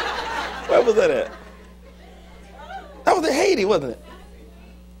 Where was that at? That was in Haiti, wasn't it?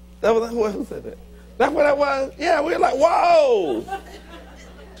 Where was that? That's where that was? Yeah, we were like, whoa.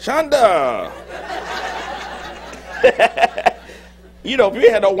 Shonda. You know, if you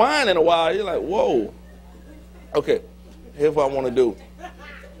ain't had no wine in a while, you're like, whoa. Okay, here's what I want to do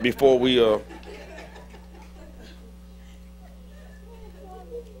before we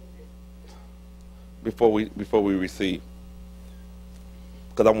receive,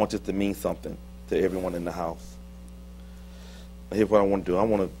 because I want this to mean something to everyone in the house. Here's what I want to do.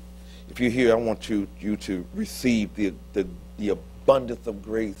 If you're here, I want you to receive the abundance of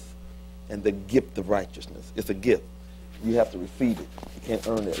grace and the gift of righteousness. It's a gift. You have to receive it. You can't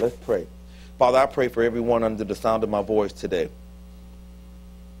earn it. Let's pray. Father, I pray for everyone under the sound of my voice today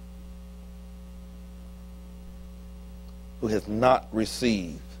who has not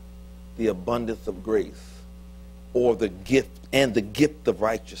received the abundance of grace or the gift of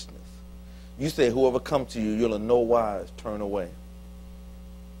righteousness. You say, whoever comes to you, you'll in no wise turn away.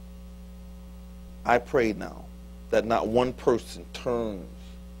 I pray now that not one person turns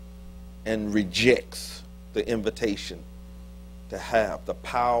and rejects the invitation to have the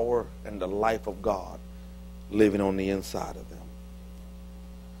power and the life of God living on the inside of them.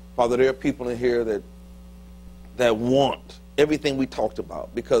 Father, there are people in here that want everything we talked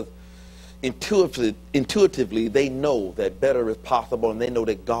about, because intuitively they know that better is possible and they know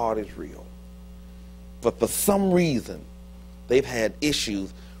that God is real. But for some reason, they've had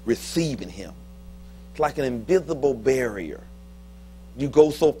issues receiving him. It's like an invisible barrier. You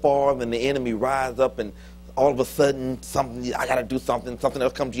go so far, and then the enemy rises up, and all of a sudden, I got to do something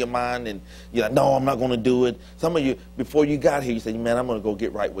else comes to your mind, and you're like, no, I'm not going to do it. Some of you, before you got here, you said, man, I'm going to go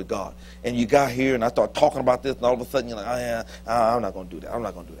get right with God. And you got here, and I start talking about this, and all of a sudden, you're like, oh, yeah, I'm not going to do that. I'm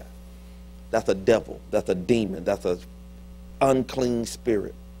not going to do that. That's a devil. That's a demon. That's an unclean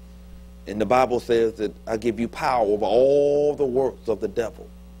spirit. And the Bible says that I give you power over all the works of the devil.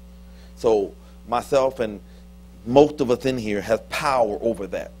 So myself and most of us in here has power over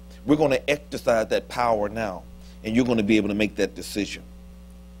that. We're going to exercise that power now, and you're going to be able to make that decision.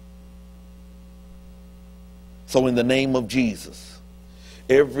 So in the name of Jesus,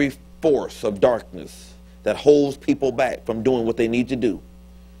 every force of darkness that holds people back from doing what they need to do,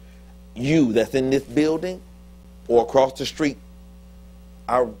 you that's in this building or across the street,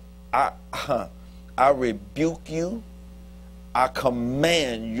 I rebuke you. I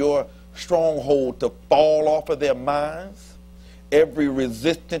command your stronghold to fall off of their minds. Every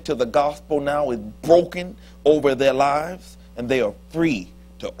resistance to the gospel now is broken over their lives, and they are free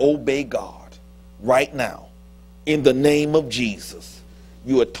to obey God right now. In the name of Jesus,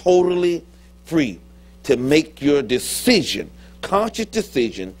 you are totally free to make your decision, conscious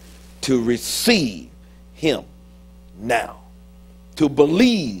decision, to receive him now, to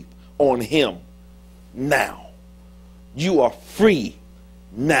believe on him now. You are free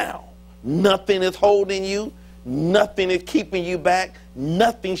now. Nothing is holding you. Nothing is keeping you back.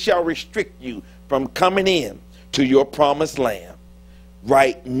 Nothing shall restrict you from coming in to your promised land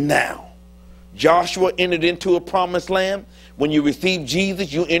right now. Joshua entered into a promised land. When you receive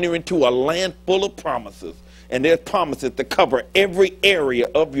Jesus, you enter into a land full of promises. And there's promises to cover every area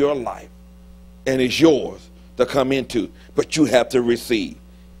of your life. And it's yours to come into. But you have to receive.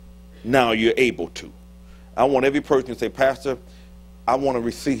 Now you're able to. I want every person to say, Pastor, I want to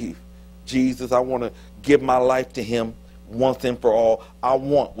receive Jesus. I want to give my life to him once and for all. I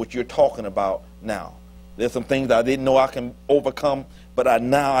want what you're talking about now. There's some things I didn't know I can overcome, but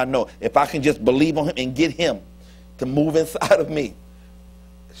now I know. If I can just believe on him and get him to move inside of me,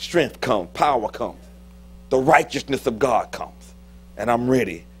 strength comes, power comes, the righteousness of God comes, and I'm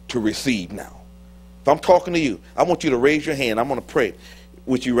ready to receive now. If I'm talking to you, I want you to raise your hand. I'm going to pray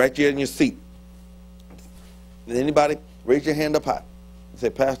with you right there in your seat. Anybody? Raise your hand up high.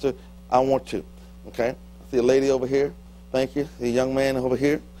 Say, Pastor, I want to. Okay? I see a lady over here. Thank you. See a young man over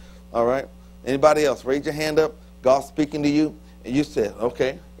here. All right. Anybody else? Raise your hand up. God speaking to you, and you said,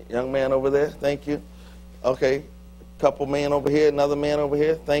 okay, young man over there, thank you. Okay, couple man over here, another man over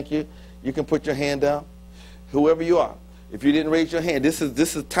here, thank you. You can put your hand down. Whoever you are, if you didn't raise your hand, this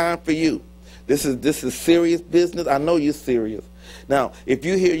is time for you. This is serious business. I know you're serious. Now, if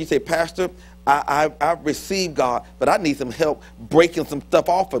you hear, you say, Pastor, I've received God, but I need some help breaking some stuff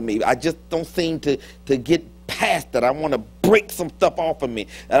off of me. I just don't seem to get past that. I want to break some stuff off of me.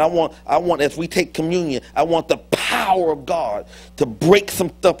 And I want, as we take communion, I want the power of God to break some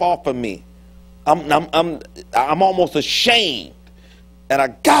stuff off of me. I'm almost ashamed, and I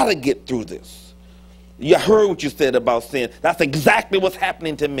gotta get through this. You heard what you said about sin. That's exactly what's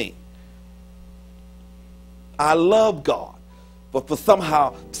happening to me. I love God, but for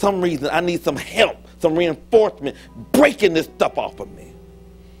some reason, I need some help, some reinforcement, breaking this stuff off of me.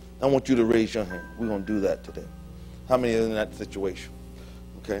 I want you to raise your hand. We're going to do that today. How many are in that situation?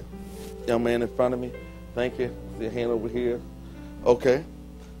 Okay. Young man in front of me. Thank you. See your hand over here. Okay.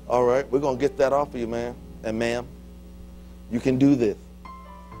 All right. We're going to get that off of you, man. And ma'am, you can do this.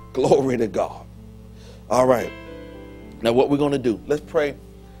 Glory to God. All right. Now what we're going to do, let's pray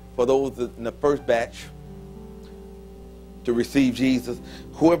for those in the first batch to receive Jesus.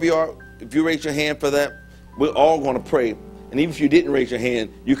 Whoever you are, if you raise your hand for that, we're all going to pray. And even if you didn't raise your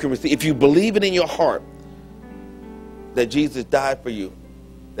hand, you can receive. If you believe it in your heart that Jesus died for you,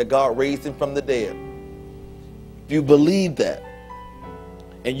 that God raised him from the dead, if you believe that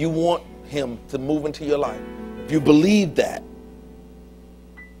and you want him to move into your life, if you believe that,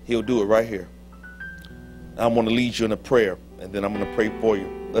 he'll do it right here. I'm going to lead you in a prayer, and then I'm going to pray for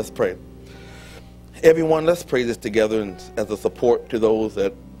you. Let's pray. Everyone, let's pray this together and as a support to those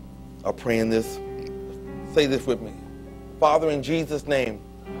that are praying this. Say this with me. Father, in Jesus' name,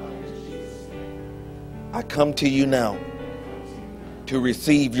 I come to you now to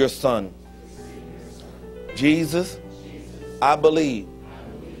receive your Son. Jesus, I believe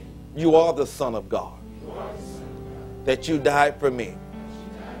you are the Son of God, that you died for me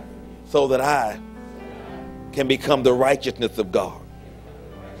so that I can become the righteousness of God.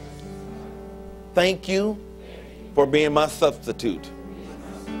 Thank you for being my substitute.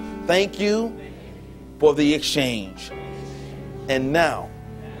 Thank you for the exchange. And now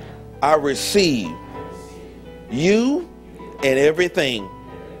I receive you and everything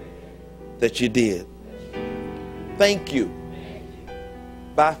that you did. Thank you.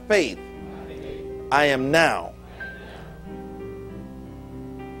 By faith, I am now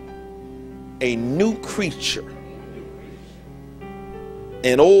a new creature,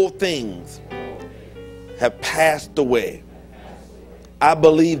 and old things have passed away. I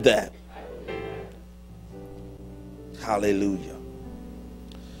believe that. Hallelujah.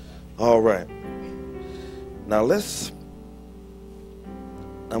 All right. Now I'm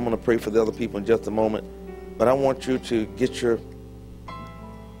going to pray for the other people in just a moment, but I want you to get your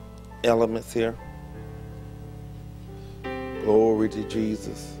elements here. Glory to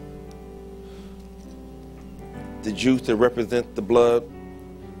Jesus. The juice that represents the blood,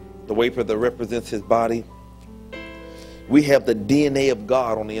 the wafer that represents his body. We have the DNA of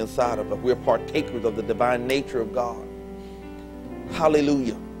God on the inside of us. We're partakers of the divine nature of God.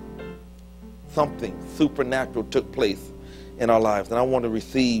 Hallelujah. Something supernatural took place in our lives, and I want to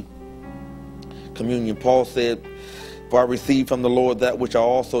receive communion. Paul said, for I received from the Lord that which I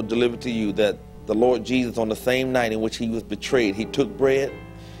also delivered to you, that the Lord Jesus, on the same night in which he was betrayed, he took bread,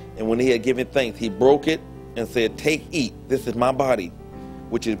 and when he had given thanks, he broke it and said, take, eat. This is my body,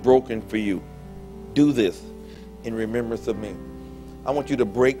 which is broken for you. Do this in remembrance of me. I want you to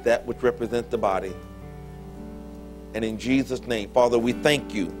break that which represents the body. And in Jesus' name, Father, we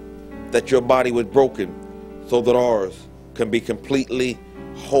thank you that your body was broken so that ours can be completely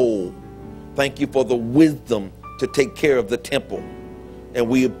whole. Thank you for the wisdom to take care of the temple. And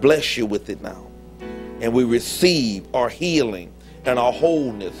we bless you with it now. And we receive our healing and our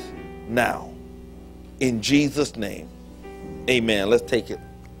wholeness now. In Jesus' name, amen. Let's take it.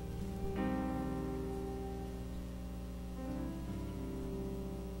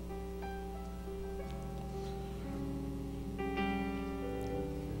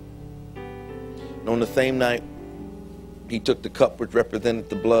 And on the same night, he took the cup which represented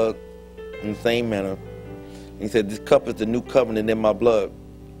the blood in the same manner. And he said, this cup is the new covenant in my blood.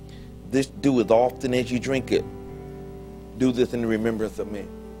 This do as often as you drink it. Do this in remembrance of me.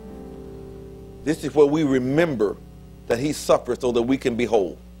 This is where we remember that he suffered so that we can be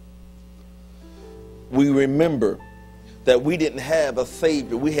whole. We remember that we didn't have a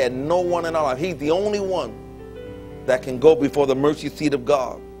Savior. We had no one in our life. He's the only one that can go before the mercy seat of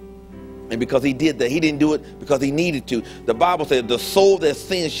God And because he did that, he didn't do it because he needed to. The Bible said, the soul that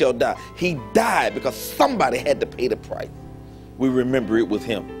sins shall die. He died because somebody had to pay the price. We remember it was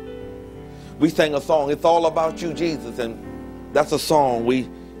him. We sang a song, It's All About You, Jesus. And that's a song we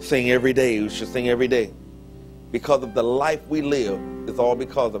sing every day. We should sing every day. Because of the life we live, it's all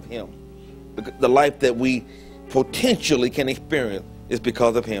because of him. The life that we potentially can experience is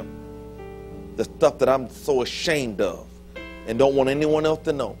because of him. The stuff that I'm so ashamed of and don't want anyone else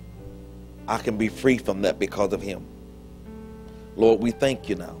to know, I can be free from that because of him. Lord, we thank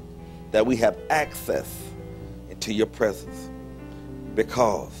you now that we have access into your presence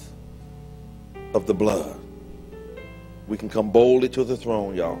because of the blood. We can come boldly to the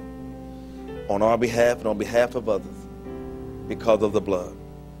throne, y'all, on our behalf and on behalf of others because of the blood.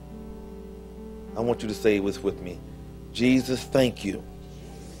 I want you to say this with me. Jesus, thank you.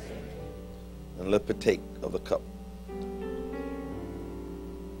 And let's partake of the cup.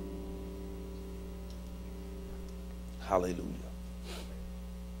 Hallelujah.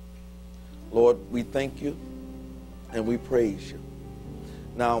 Lord, we thank you and we praise you.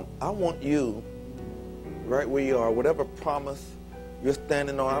 Now, I want you, right where you are, whatever promise you're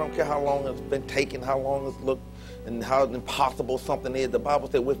standing on, I don't care how long it's been taken, how long it's looked, and how impossible something is. The Bible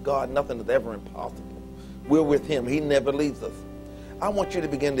said with God, nothing is ever impossible. We're with him. He never leaves us. I want you to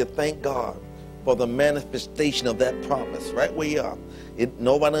begin to thank God for the manifestation of that promise, right where you are.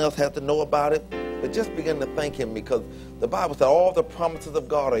 Nobody else has to know about it. But just begin to thank him because the Bible says all the promises of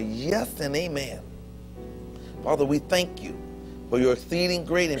God are yes and amen. Father, we thank you for your exceeding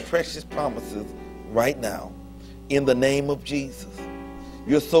great and precious promises right now in the name of Jesus.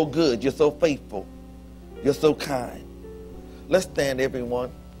 You're so good. You're so faithful. You're so kind. Let's stand,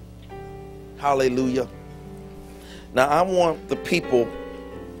 everyone. Hallelujah. Now, I want the people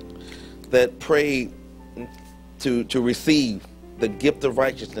that pray to receive the gift of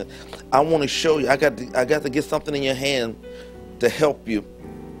righteousness. I want to show you. I got to get something in your hand to help you.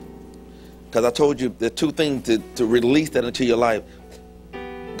 Because I told you there are two things to release that into your life.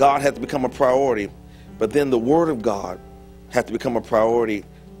 God has to become a priority. But then the Word of God has to become a priority.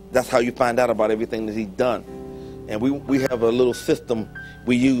 That's how you find out about everything that he's done. And we have a little system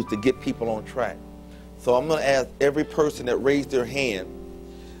we use to get people on track. So I'm going to ask every person that raised their hand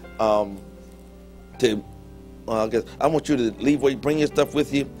I guess I want you to leave where you bring your stuff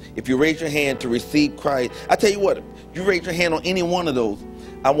with you. If you raise your hand to receive Christ, I tell you what, if you raise your hand on any one of those,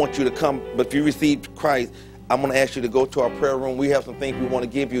 I want you to come. But if you receive Christ, I'm going to ask you to go to our prayer room. We have some things we want to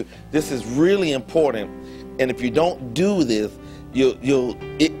give you. This is really important. And if you don't do this,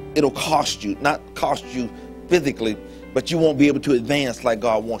 it'll cost you, not cost you physically, but you won't be able to advance like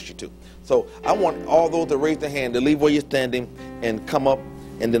God wants you to. So I want all those that raise their hand to leave where you're standing and come up,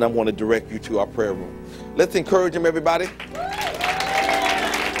 and then I want to direct you to our prayer room. Let's encourage them, everybody.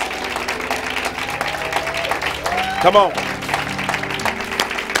 Come on.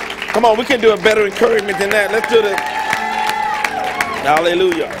 Come on, we can do a better encouragement than that. Let's do this.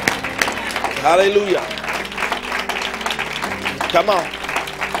 Hallelujah. Hallelujah. Come on.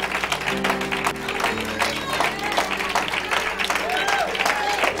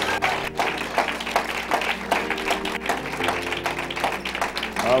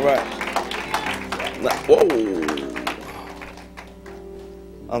 All right. Whoa.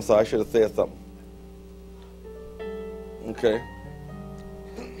 I'm sorry, I should have said something. Okay.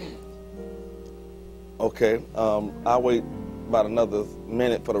 Okay. I'll wait about another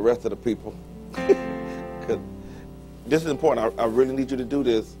minute for the rest of the people. Because this is important. I really need you to do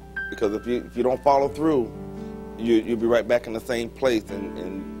this, because if you don't follow through, you'll be right back in the same place,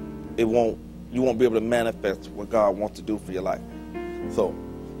 and you won't be able to manifest what God wants to do for your life. So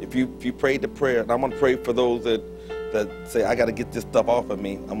if you prayed the prayer, and I'm going to pray for those that say, I got to get this stuff off of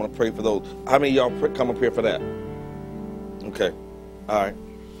me. I'm going to pray for those. How many of y'all come up here for that? Okay. All right.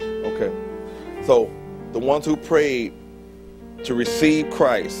 Okay. So the ones who prayed to receive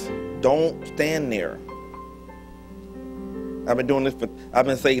Christ, don't stand there. I've been doing this I've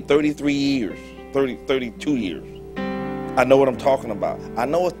been saved 33 years, 32 years. I know what I'm talking about. I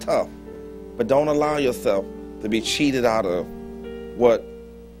know it's tough, but don't allow yourself to be cheated out of what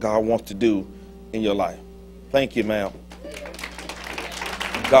God wants to do in your life. Thank you, ma'am.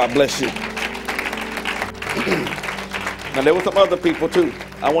 God bless you. Now, there were some other people, too.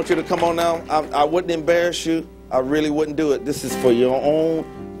 I want you to come on now. I wouldn't embarrass you. I really wouldn't do it. This is for your own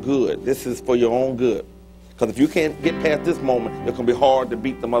good. This is for your own good. Because if you can't get past this moment, it's going to be hard to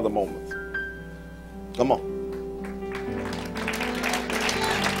beat them other moments. Come on.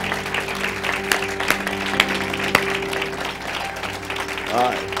 All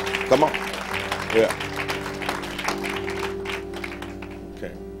right. Come on. Yeah.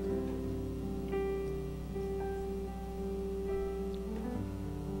 Okay.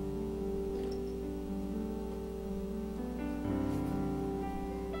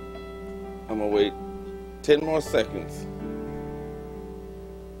 gonna wait 10 more seconds.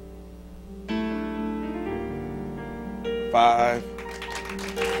 5,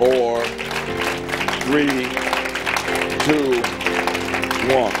 4, 3, 2,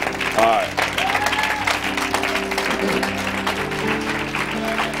 1. All right.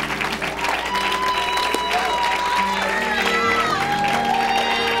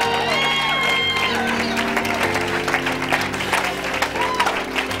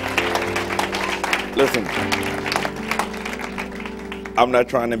 Listen, I'm not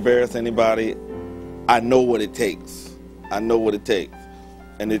trying to embarrass anybody. I know what it takes. I know what it takes.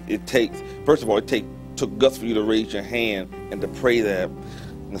 And it takes, first of all, took guts for you to raise your hand and to pray that.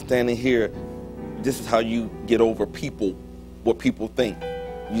 And standing here, this is how you get over people, what people think.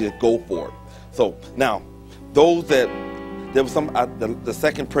 You just go for it. So now, those that, there was some, the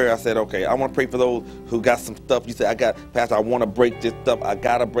second prayer I said, okay, I want to pray for those who got some stuff. You said, Pastor, I want to break this stuff. I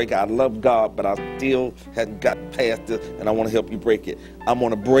got to break it. I love God, but I still hadn't got past this, and I want to help you break it. I'm going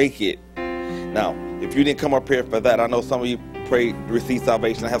to break it. Now, if you didn't come up here for that, I know some of you pray to receive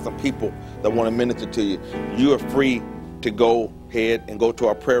salvation. I have some people that want to minister to you. You are free to go ahead and go to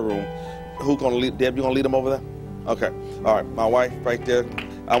our prayer room. Who's going to lead? Deb, you going to lead them over there? Okay. All right. My wife right there.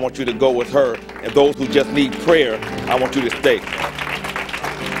 I want you to go with her. And those who just need prayer, I want you to stay.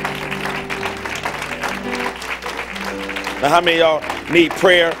 Now, how many of y'all need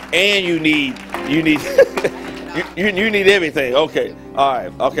prayer and you need you need everything? Okay. All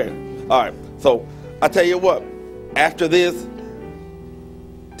right. Okay. All right. So I tell you what. After this,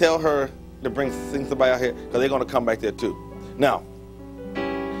 tell her to sing somebody out here because they're going to come back there too. Now,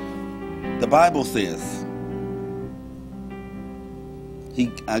 the Bible says,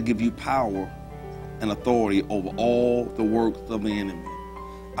 I give you power and authority over all the works of the enemy.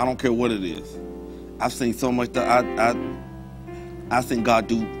 I don't care what it is. I've seen so much that I've seen God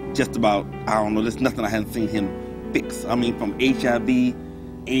do just about, I don't know, there's nothing I haven't seen him fix. I mean, from HIV,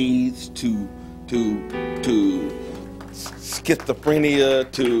 AIDS to schizophrenia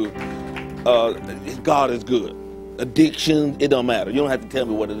to God is good. Addiction, it don't matter. You don't have to tell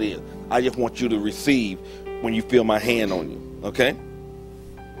me what it is. I just want you to receive when you feel my hand on you. Okay?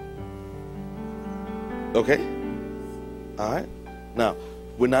 Okay? All right? Now,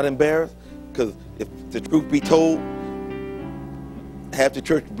 we're not embarrassed because if the truth be told, half the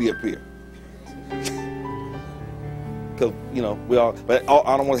church would be up here. Because, you know, we all, but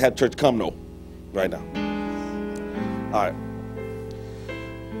I don't want to have church come no right now. All right.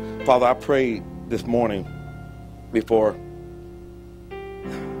 Father, I prayed this morning before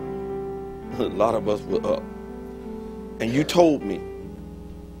a lot of us were up. And you told me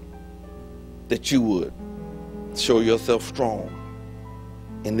that you would show yourself strong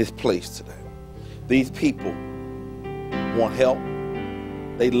in this place today. These people want help.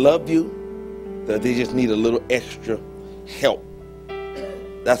 They love you, that they just need a little extra help.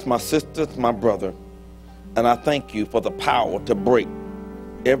 That's my sister, my brother. And I thank you for the power to break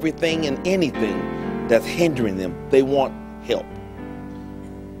everything and anything that's hindering them. They want help.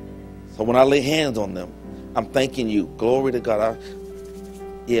 So when I lay hands on them, I'm thanking you. Glory to God.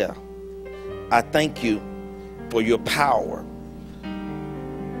 I thank you for your power,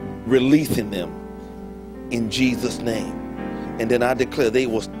 releasing them in Jesus' name. And then I declare they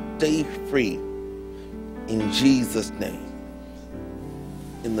will stay free in Jesus' name.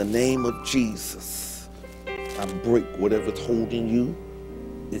 In the name of Jesus, I break whatever's holding you.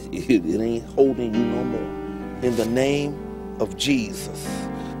 It ain't holding you no more. In the name of Jesus,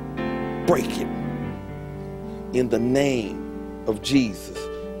 break it. In the name of Jesus,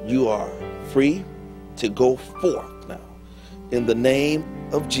 you are free to go forth now. In the name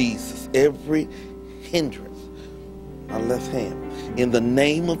of Jesus, every hindrance, my left hand, in the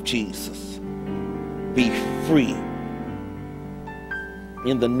name of Jesus, be free.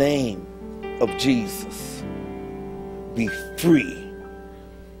 In the name of Jesus, be free.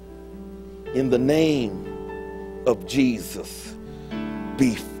 In the name of Jesus,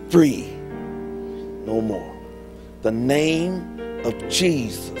 be free. No more. The name of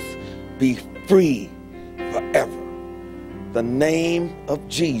Jesus, be free forever. The name of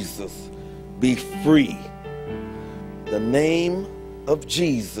Jesus, be free. The name of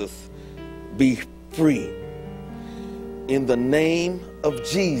Jesus, be free. In the name of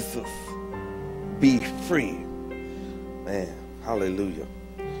Jesus, be free. Man, hallelujah.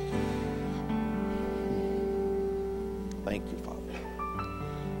 Thank you, Father.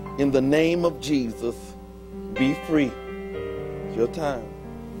 In the name of Jesus, be free. It's your time.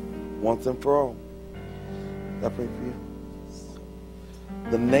 Once and for all. I pray for you.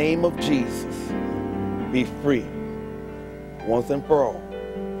 The name of Jesus, be free. Once and for all.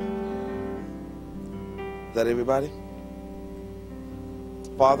 Is that everybody?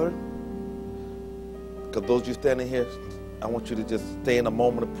 Father, because those of you standing here, I want you to just stay in a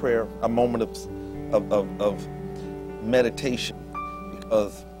moment of prayer, a moment of meditation,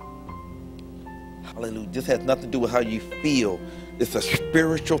 because, hallelujah, this has nothing to do with how you feel. It's a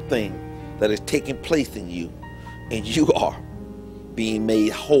spiritual thing that is taking place in you, and you are being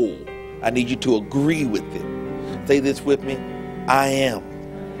made whole. I need you to agree with it. Say this with me. I am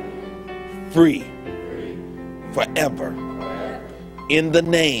free forever in the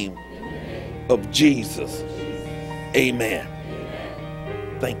name of Jesus. Amen.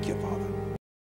 Thank you, Father.